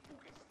ελάβνει που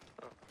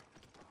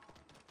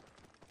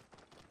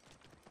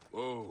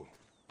Whoa.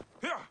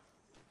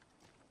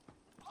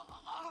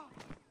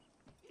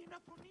 είναι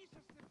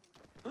απονήσαστε.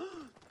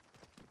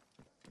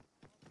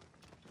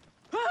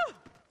 Τι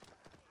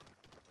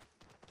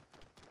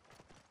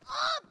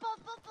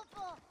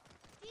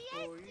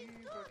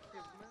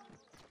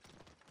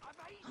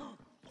έστει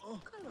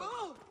τούτο!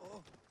 Καλό.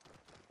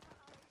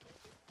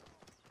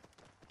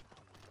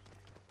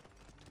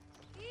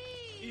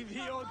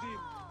 Ιδιότι!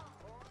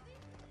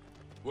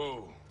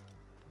 Whoa.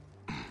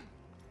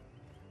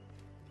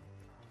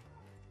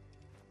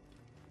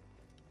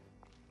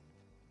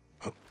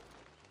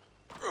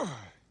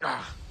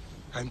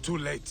 I'm too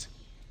late.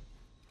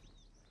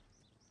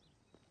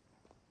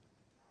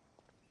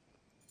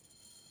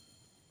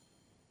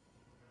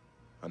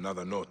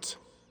 Another note.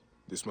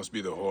 This must be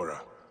the horror.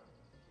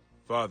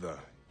 Father,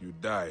 you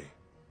die.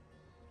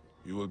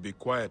 You will be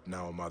quiet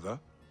now, Mother.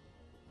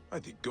 By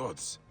the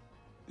gods.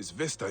 This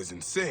Vesta is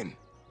insane.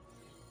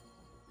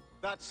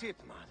 That's it,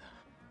 Mother.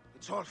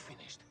 It's all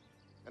finished.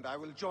 And I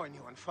will join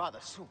you and Father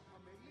soon.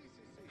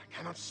 I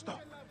cannot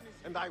stop,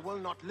 and I will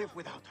not live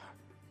without her.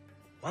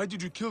 Why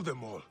did you kill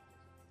them all?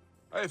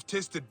 I have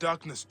tasted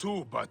darkness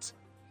too, but...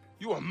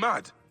 you are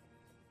mad!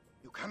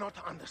 You cannot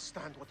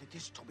understand what it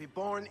is to be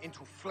born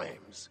into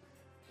flames.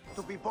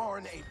 To be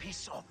born a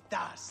piece of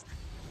dust.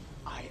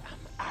 I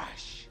am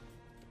ash.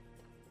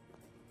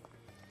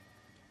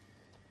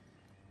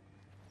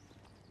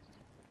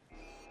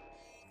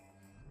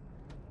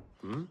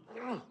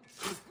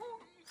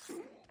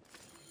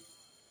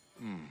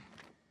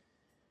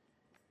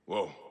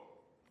 Whoa.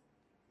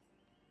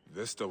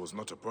 Vesta was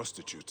not a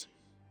prostitute,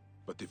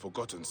 but the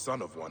forgotten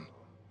son of one.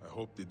 I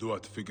hope the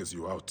Duat figures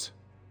you out.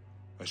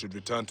 I should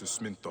return to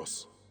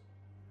Sminthos.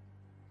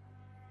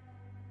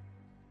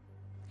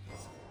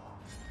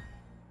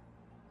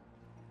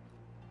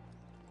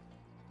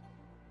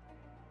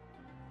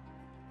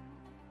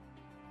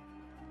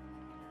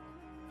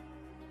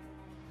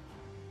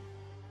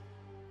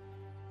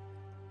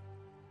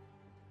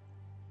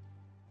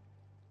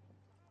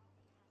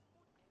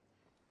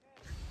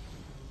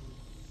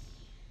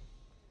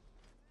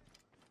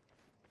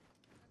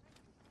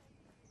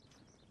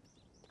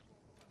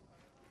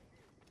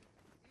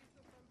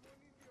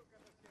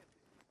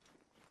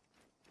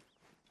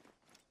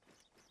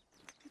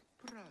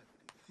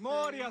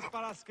 Μόριας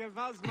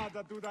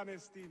παρασκευάσματα τούταν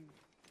εστίν.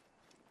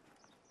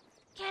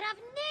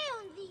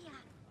 Κεραυναίων δία,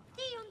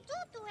 θείον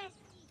τούτου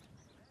έστι.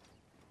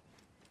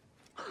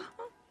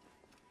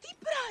 Τι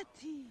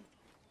πράττει!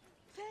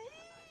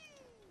 Θεή!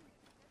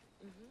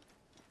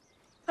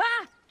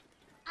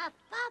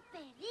 Απά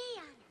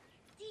παιδείαν,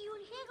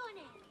 θείουν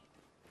γέγονε.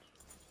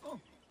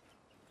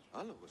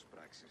 Άλογος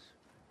πράξεις.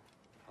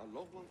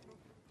 Αλόγου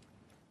ανθρώπου.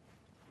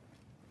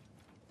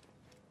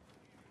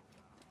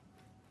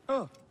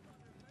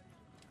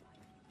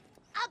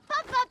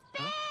 Απά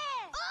παπέ!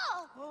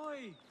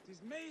 Όχι,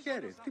 τις μέισονος.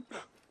 Χαίρε, τι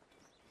πράγμα.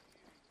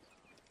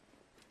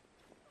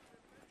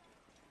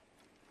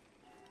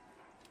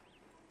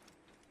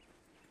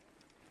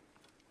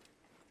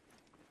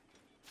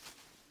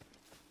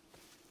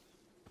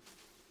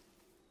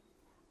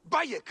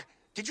 Bayek,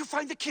 did you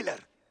find the killer?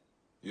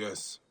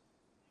 Yes.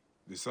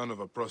 The son of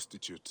a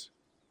prostitute.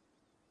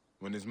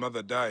 When his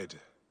mother died,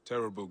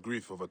 terrible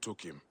grief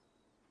overtook him.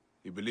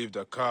 He believed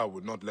Akar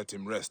would not let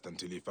him rest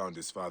until he found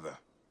his father.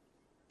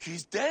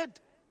 He's dead?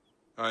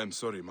 I am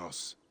sorry,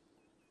 Mouse.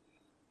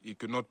 He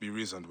could not be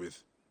reasoned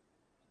with.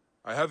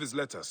 I have his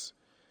letters.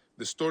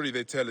 The story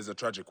they tell is a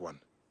tragic one.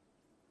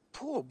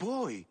 Poor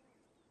boy.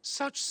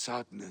 Such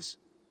sadness.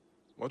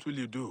 What will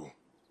you do?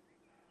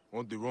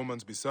 Won't the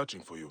Romans be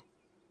searching for you?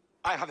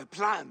 I have a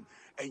plan.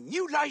 A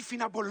new life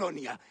in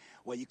Apollonia,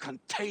 where you can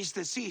taste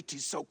the sea. It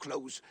is so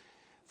close.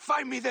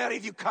 Find me there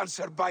if you can,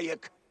 Sir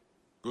Bayek.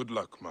 Good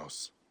luck,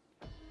 Mouse.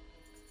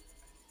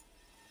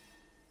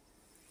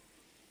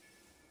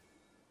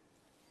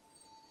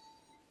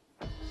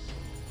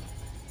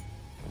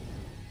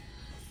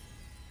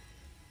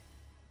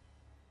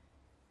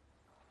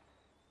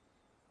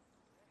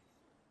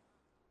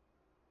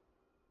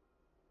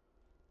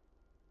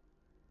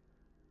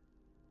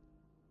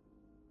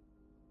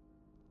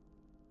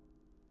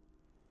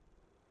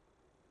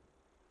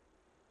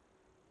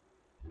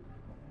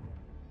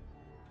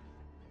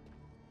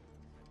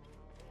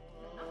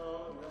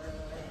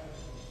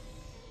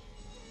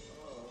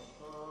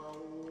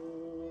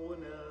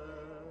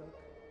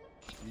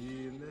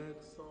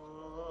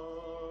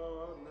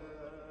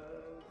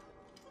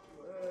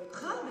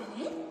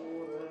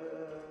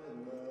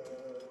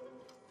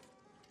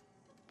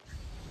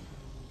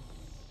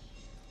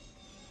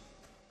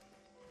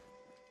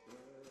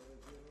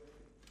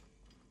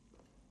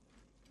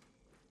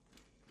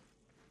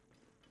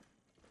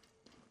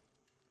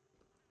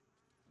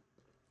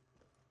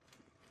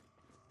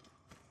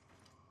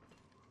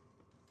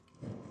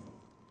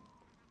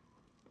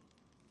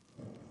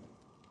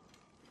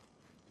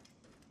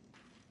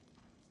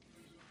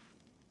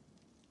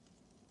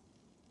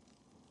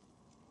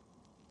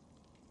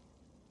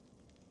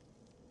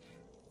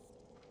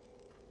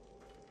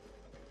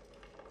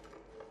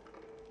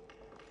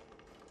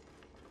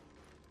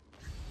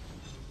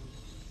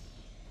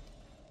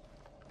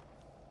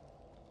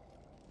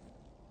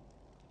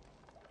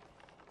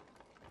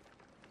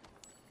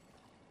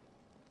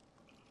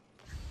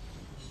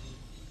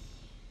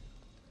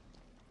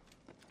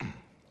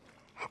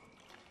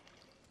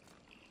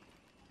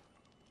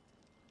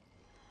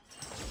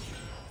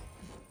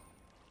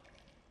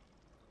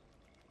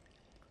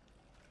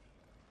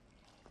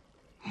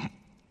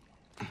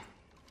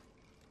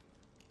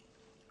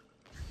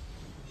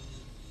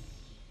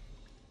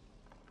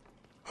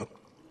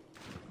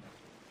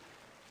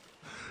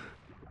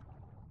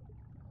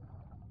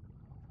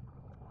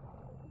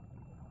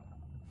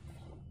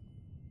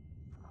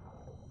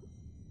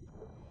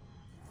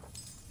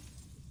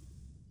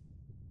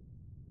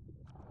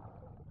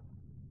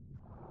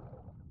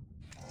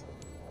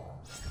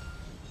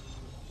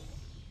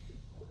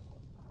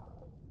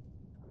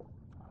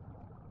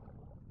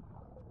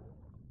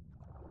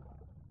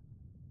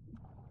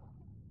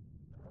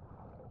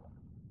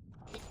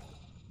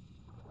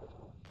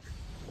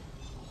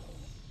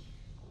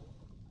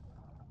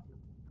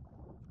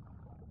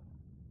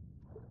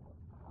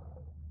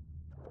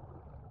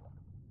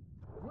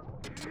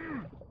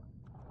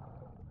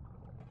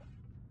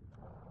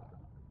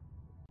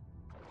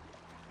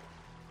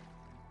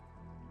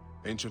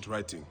 Ancient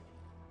writing.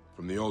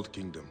 From the Old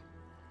Kingdom.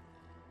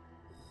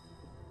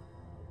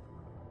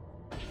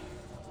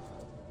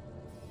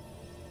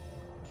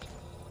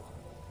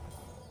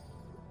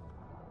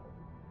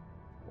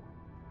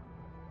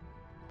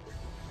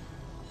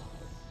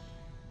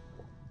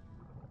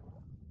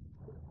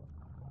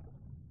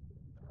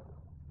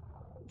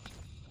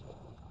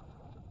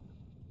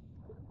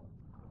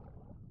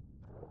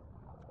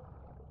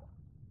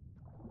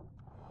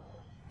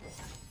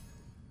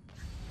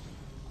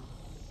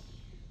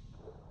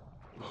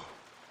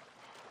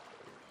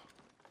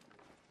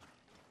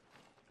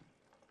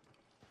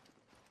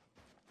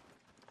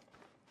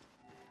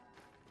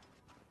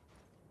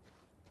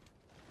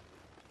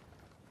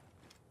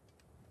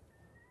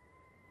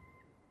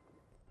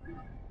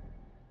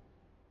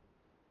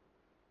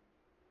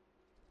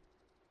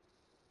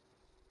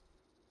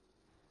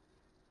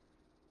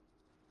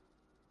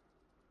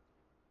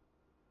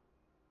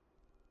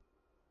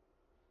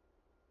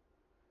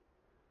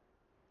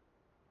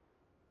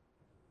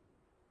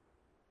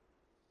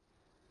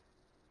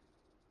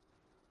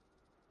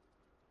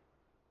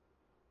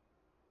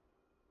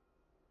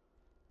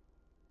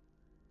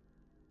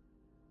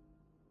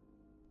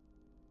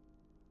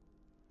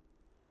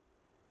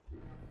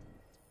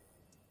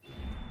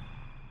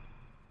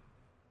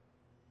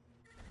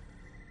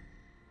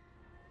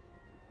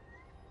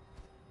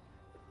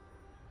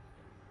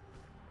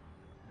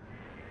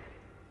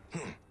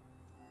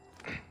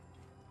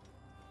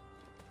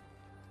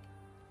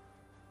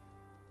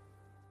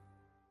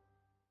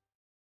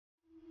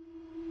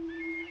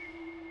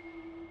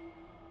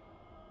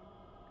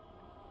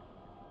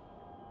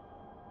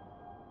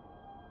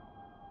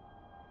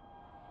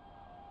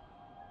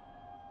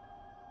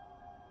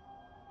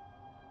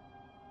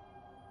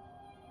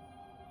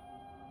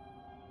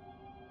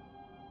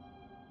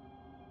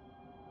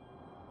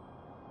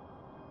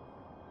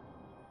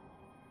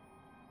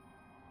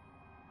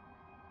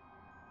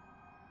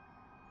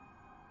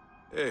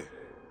 Hey,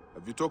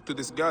 have you talked to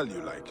this girl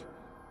you like?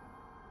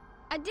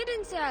 I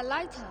didn't say I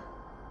liked her.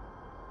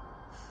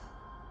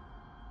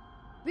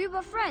 We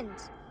were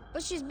friends,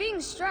 but she's being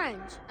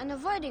strange and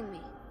avoiding me.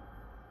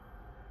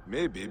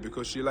 Maybe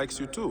because she likes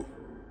you too.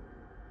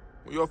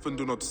 We often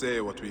do not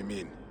say what we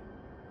mean.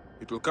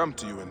 It will come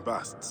to you in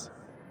bursts.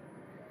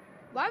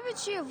 Why would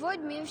she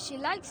avoid me if she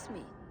likes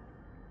me?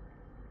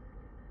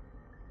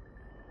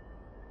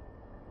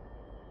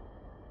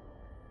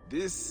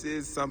 This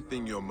is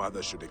something your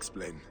mother should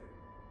explain.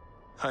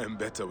 I am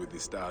better with the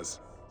stars.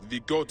 The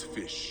goat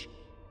fish,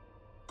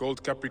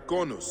 called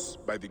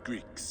Capricornus by the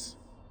Greeks.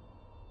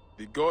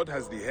 The god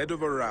has the head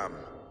of a ram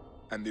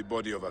and the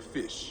body of a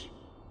fish.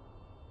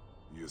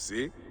 You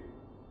see?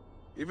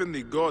 Even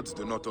the gods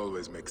do not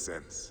always make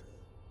sense.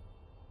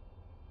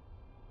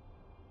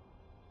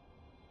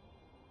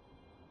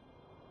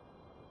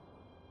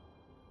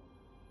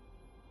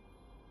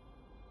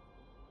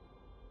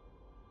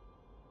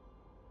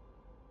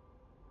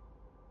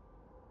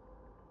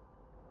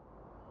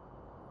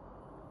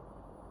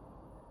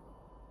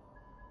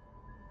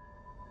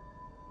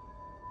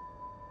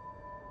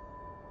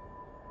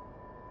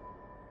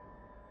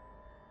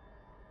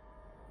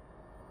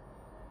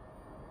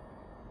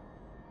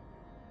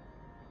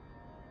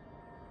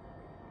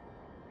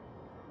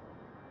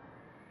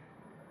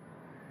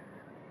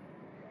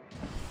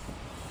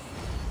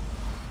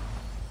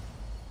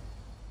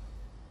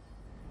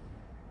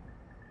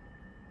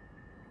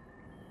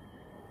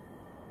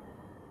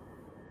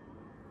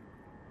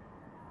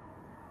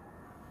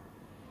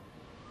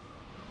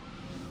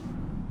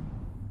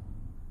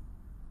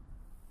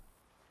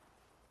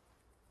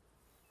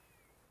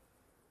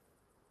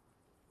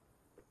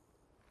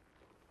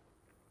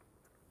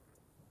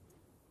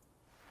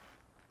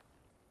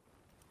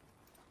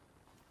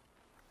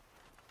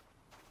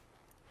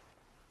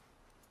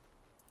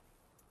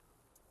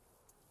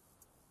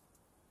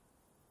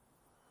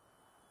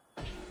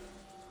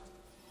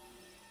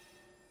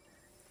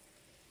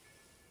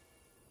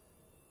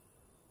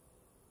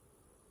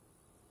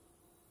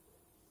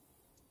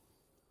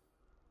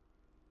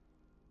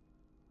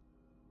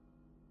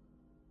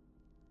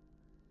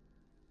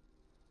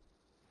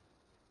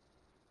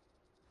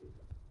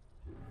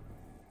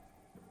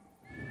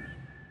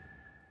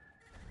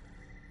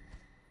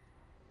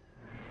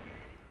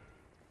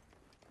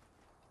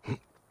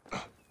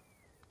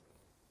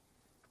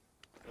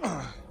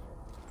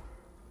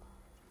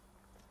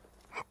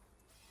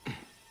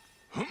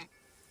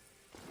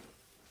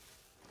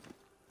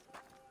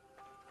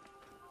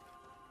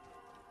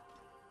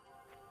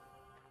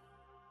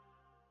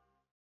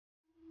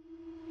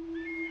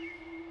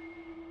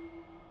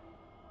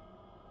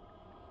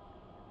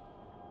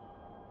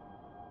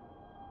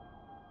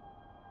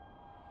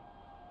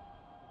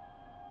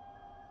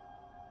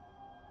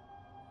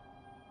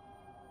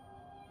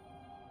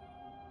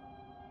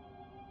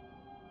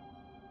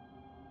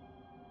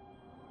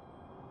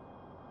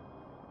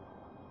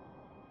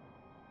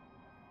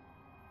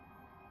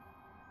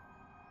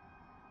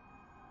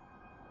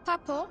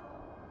 Papa,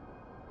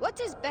 what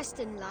is best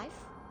in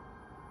life?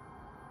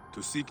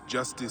 To seek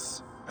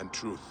justice and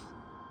truth.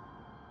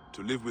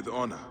 to live with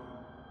honor,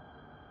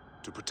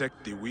 to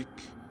protect the weak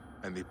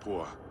and the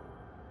poor,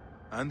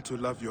 and to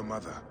love your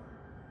mother.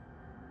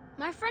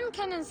 My friend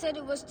Kenan said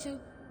it was to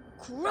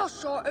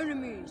crush our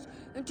enemies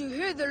and to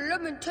hear the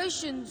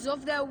lamentations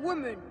of their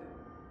women.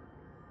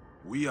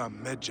 We are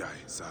Magi,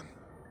 son,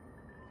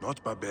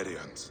 not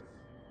barbarians.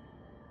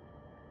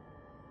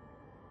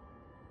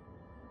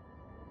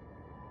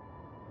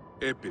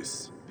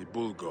 Apis, the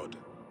bull god.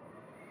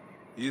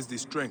 He is the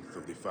strength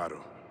of the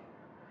pharaoh.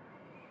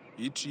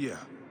 Each year,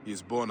 he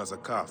is born as a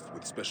calf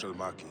with special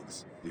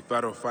markings. The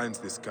pharaoh finds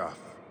this calf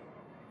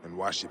and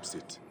worships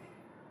it.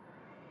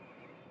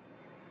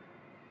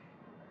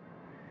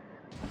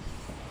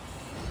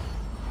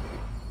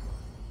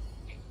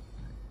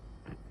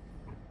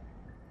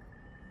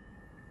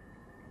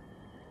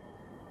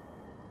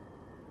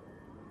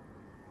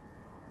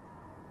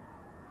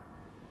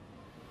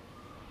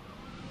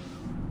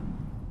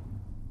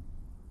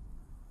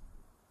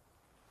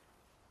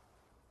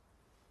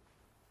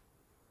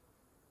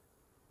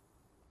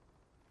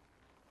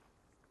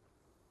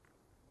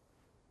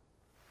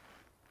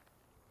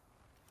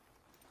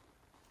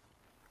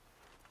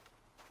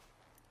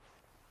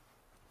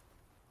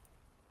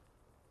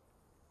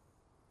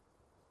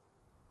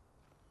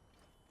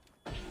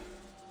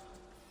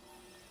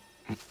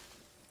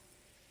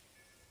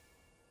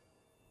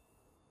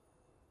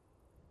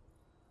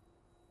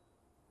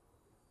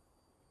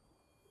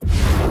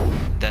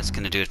 That's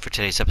going to do it for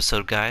today's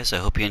episode, guys. I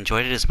hope you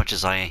enjoyed it as much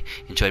as I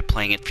enjoyed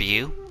playing it for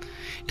you.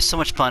 It's so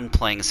much fun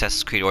playing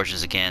Assassin's Creed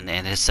Origins again,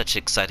 and it's such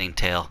an exciting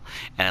tale,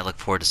 and I look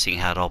forward to seeing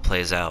how it all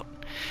plays out.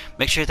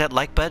 Make sure you hit that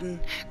like button,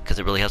 because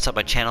it really helps out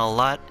my channel a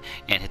lot,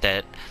 and hit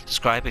that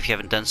subscribe if you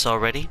haven't done so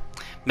already.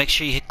 Make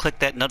sure you click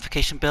that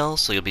notification bell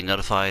so you'll be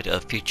notified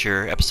of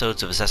future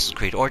episodes of Assassin's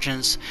Creed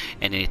Origins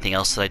and anything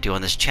else that I do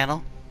on this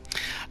channel.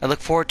 I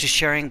look forward to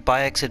sharing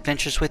Bayek's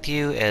adventures with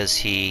you as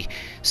he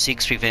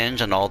seeks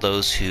revenge on all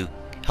those who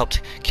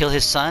helped kill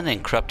his son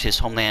and corrupt his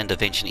homeland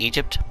of ancient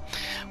Egypt.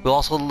 We'll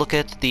also look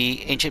at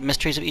the ancient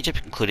mysteries of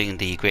Egypt, including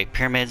the Great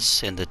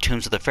Pyramids and the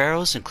tombs of the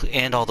pharaohs,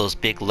 and all those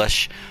big,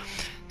 lush,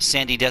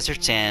 sandy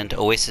deserts and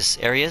oasis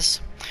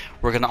areas.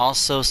 We're going to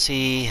also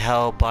see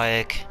how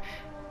Bayek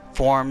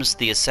forms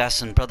the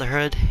Assassin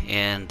Brotherhood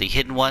and the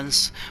Hidden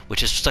Ones,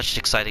 which is such an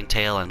exciting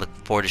tale, and I look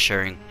forward to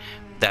sharing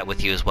that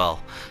with you as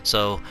well.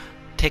 So,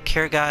 take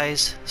care,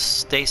 guys.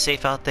 Stay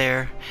safe out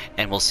there,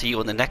 and we'll see you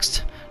in the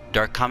next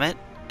Dark Comet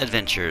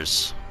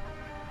Adventures.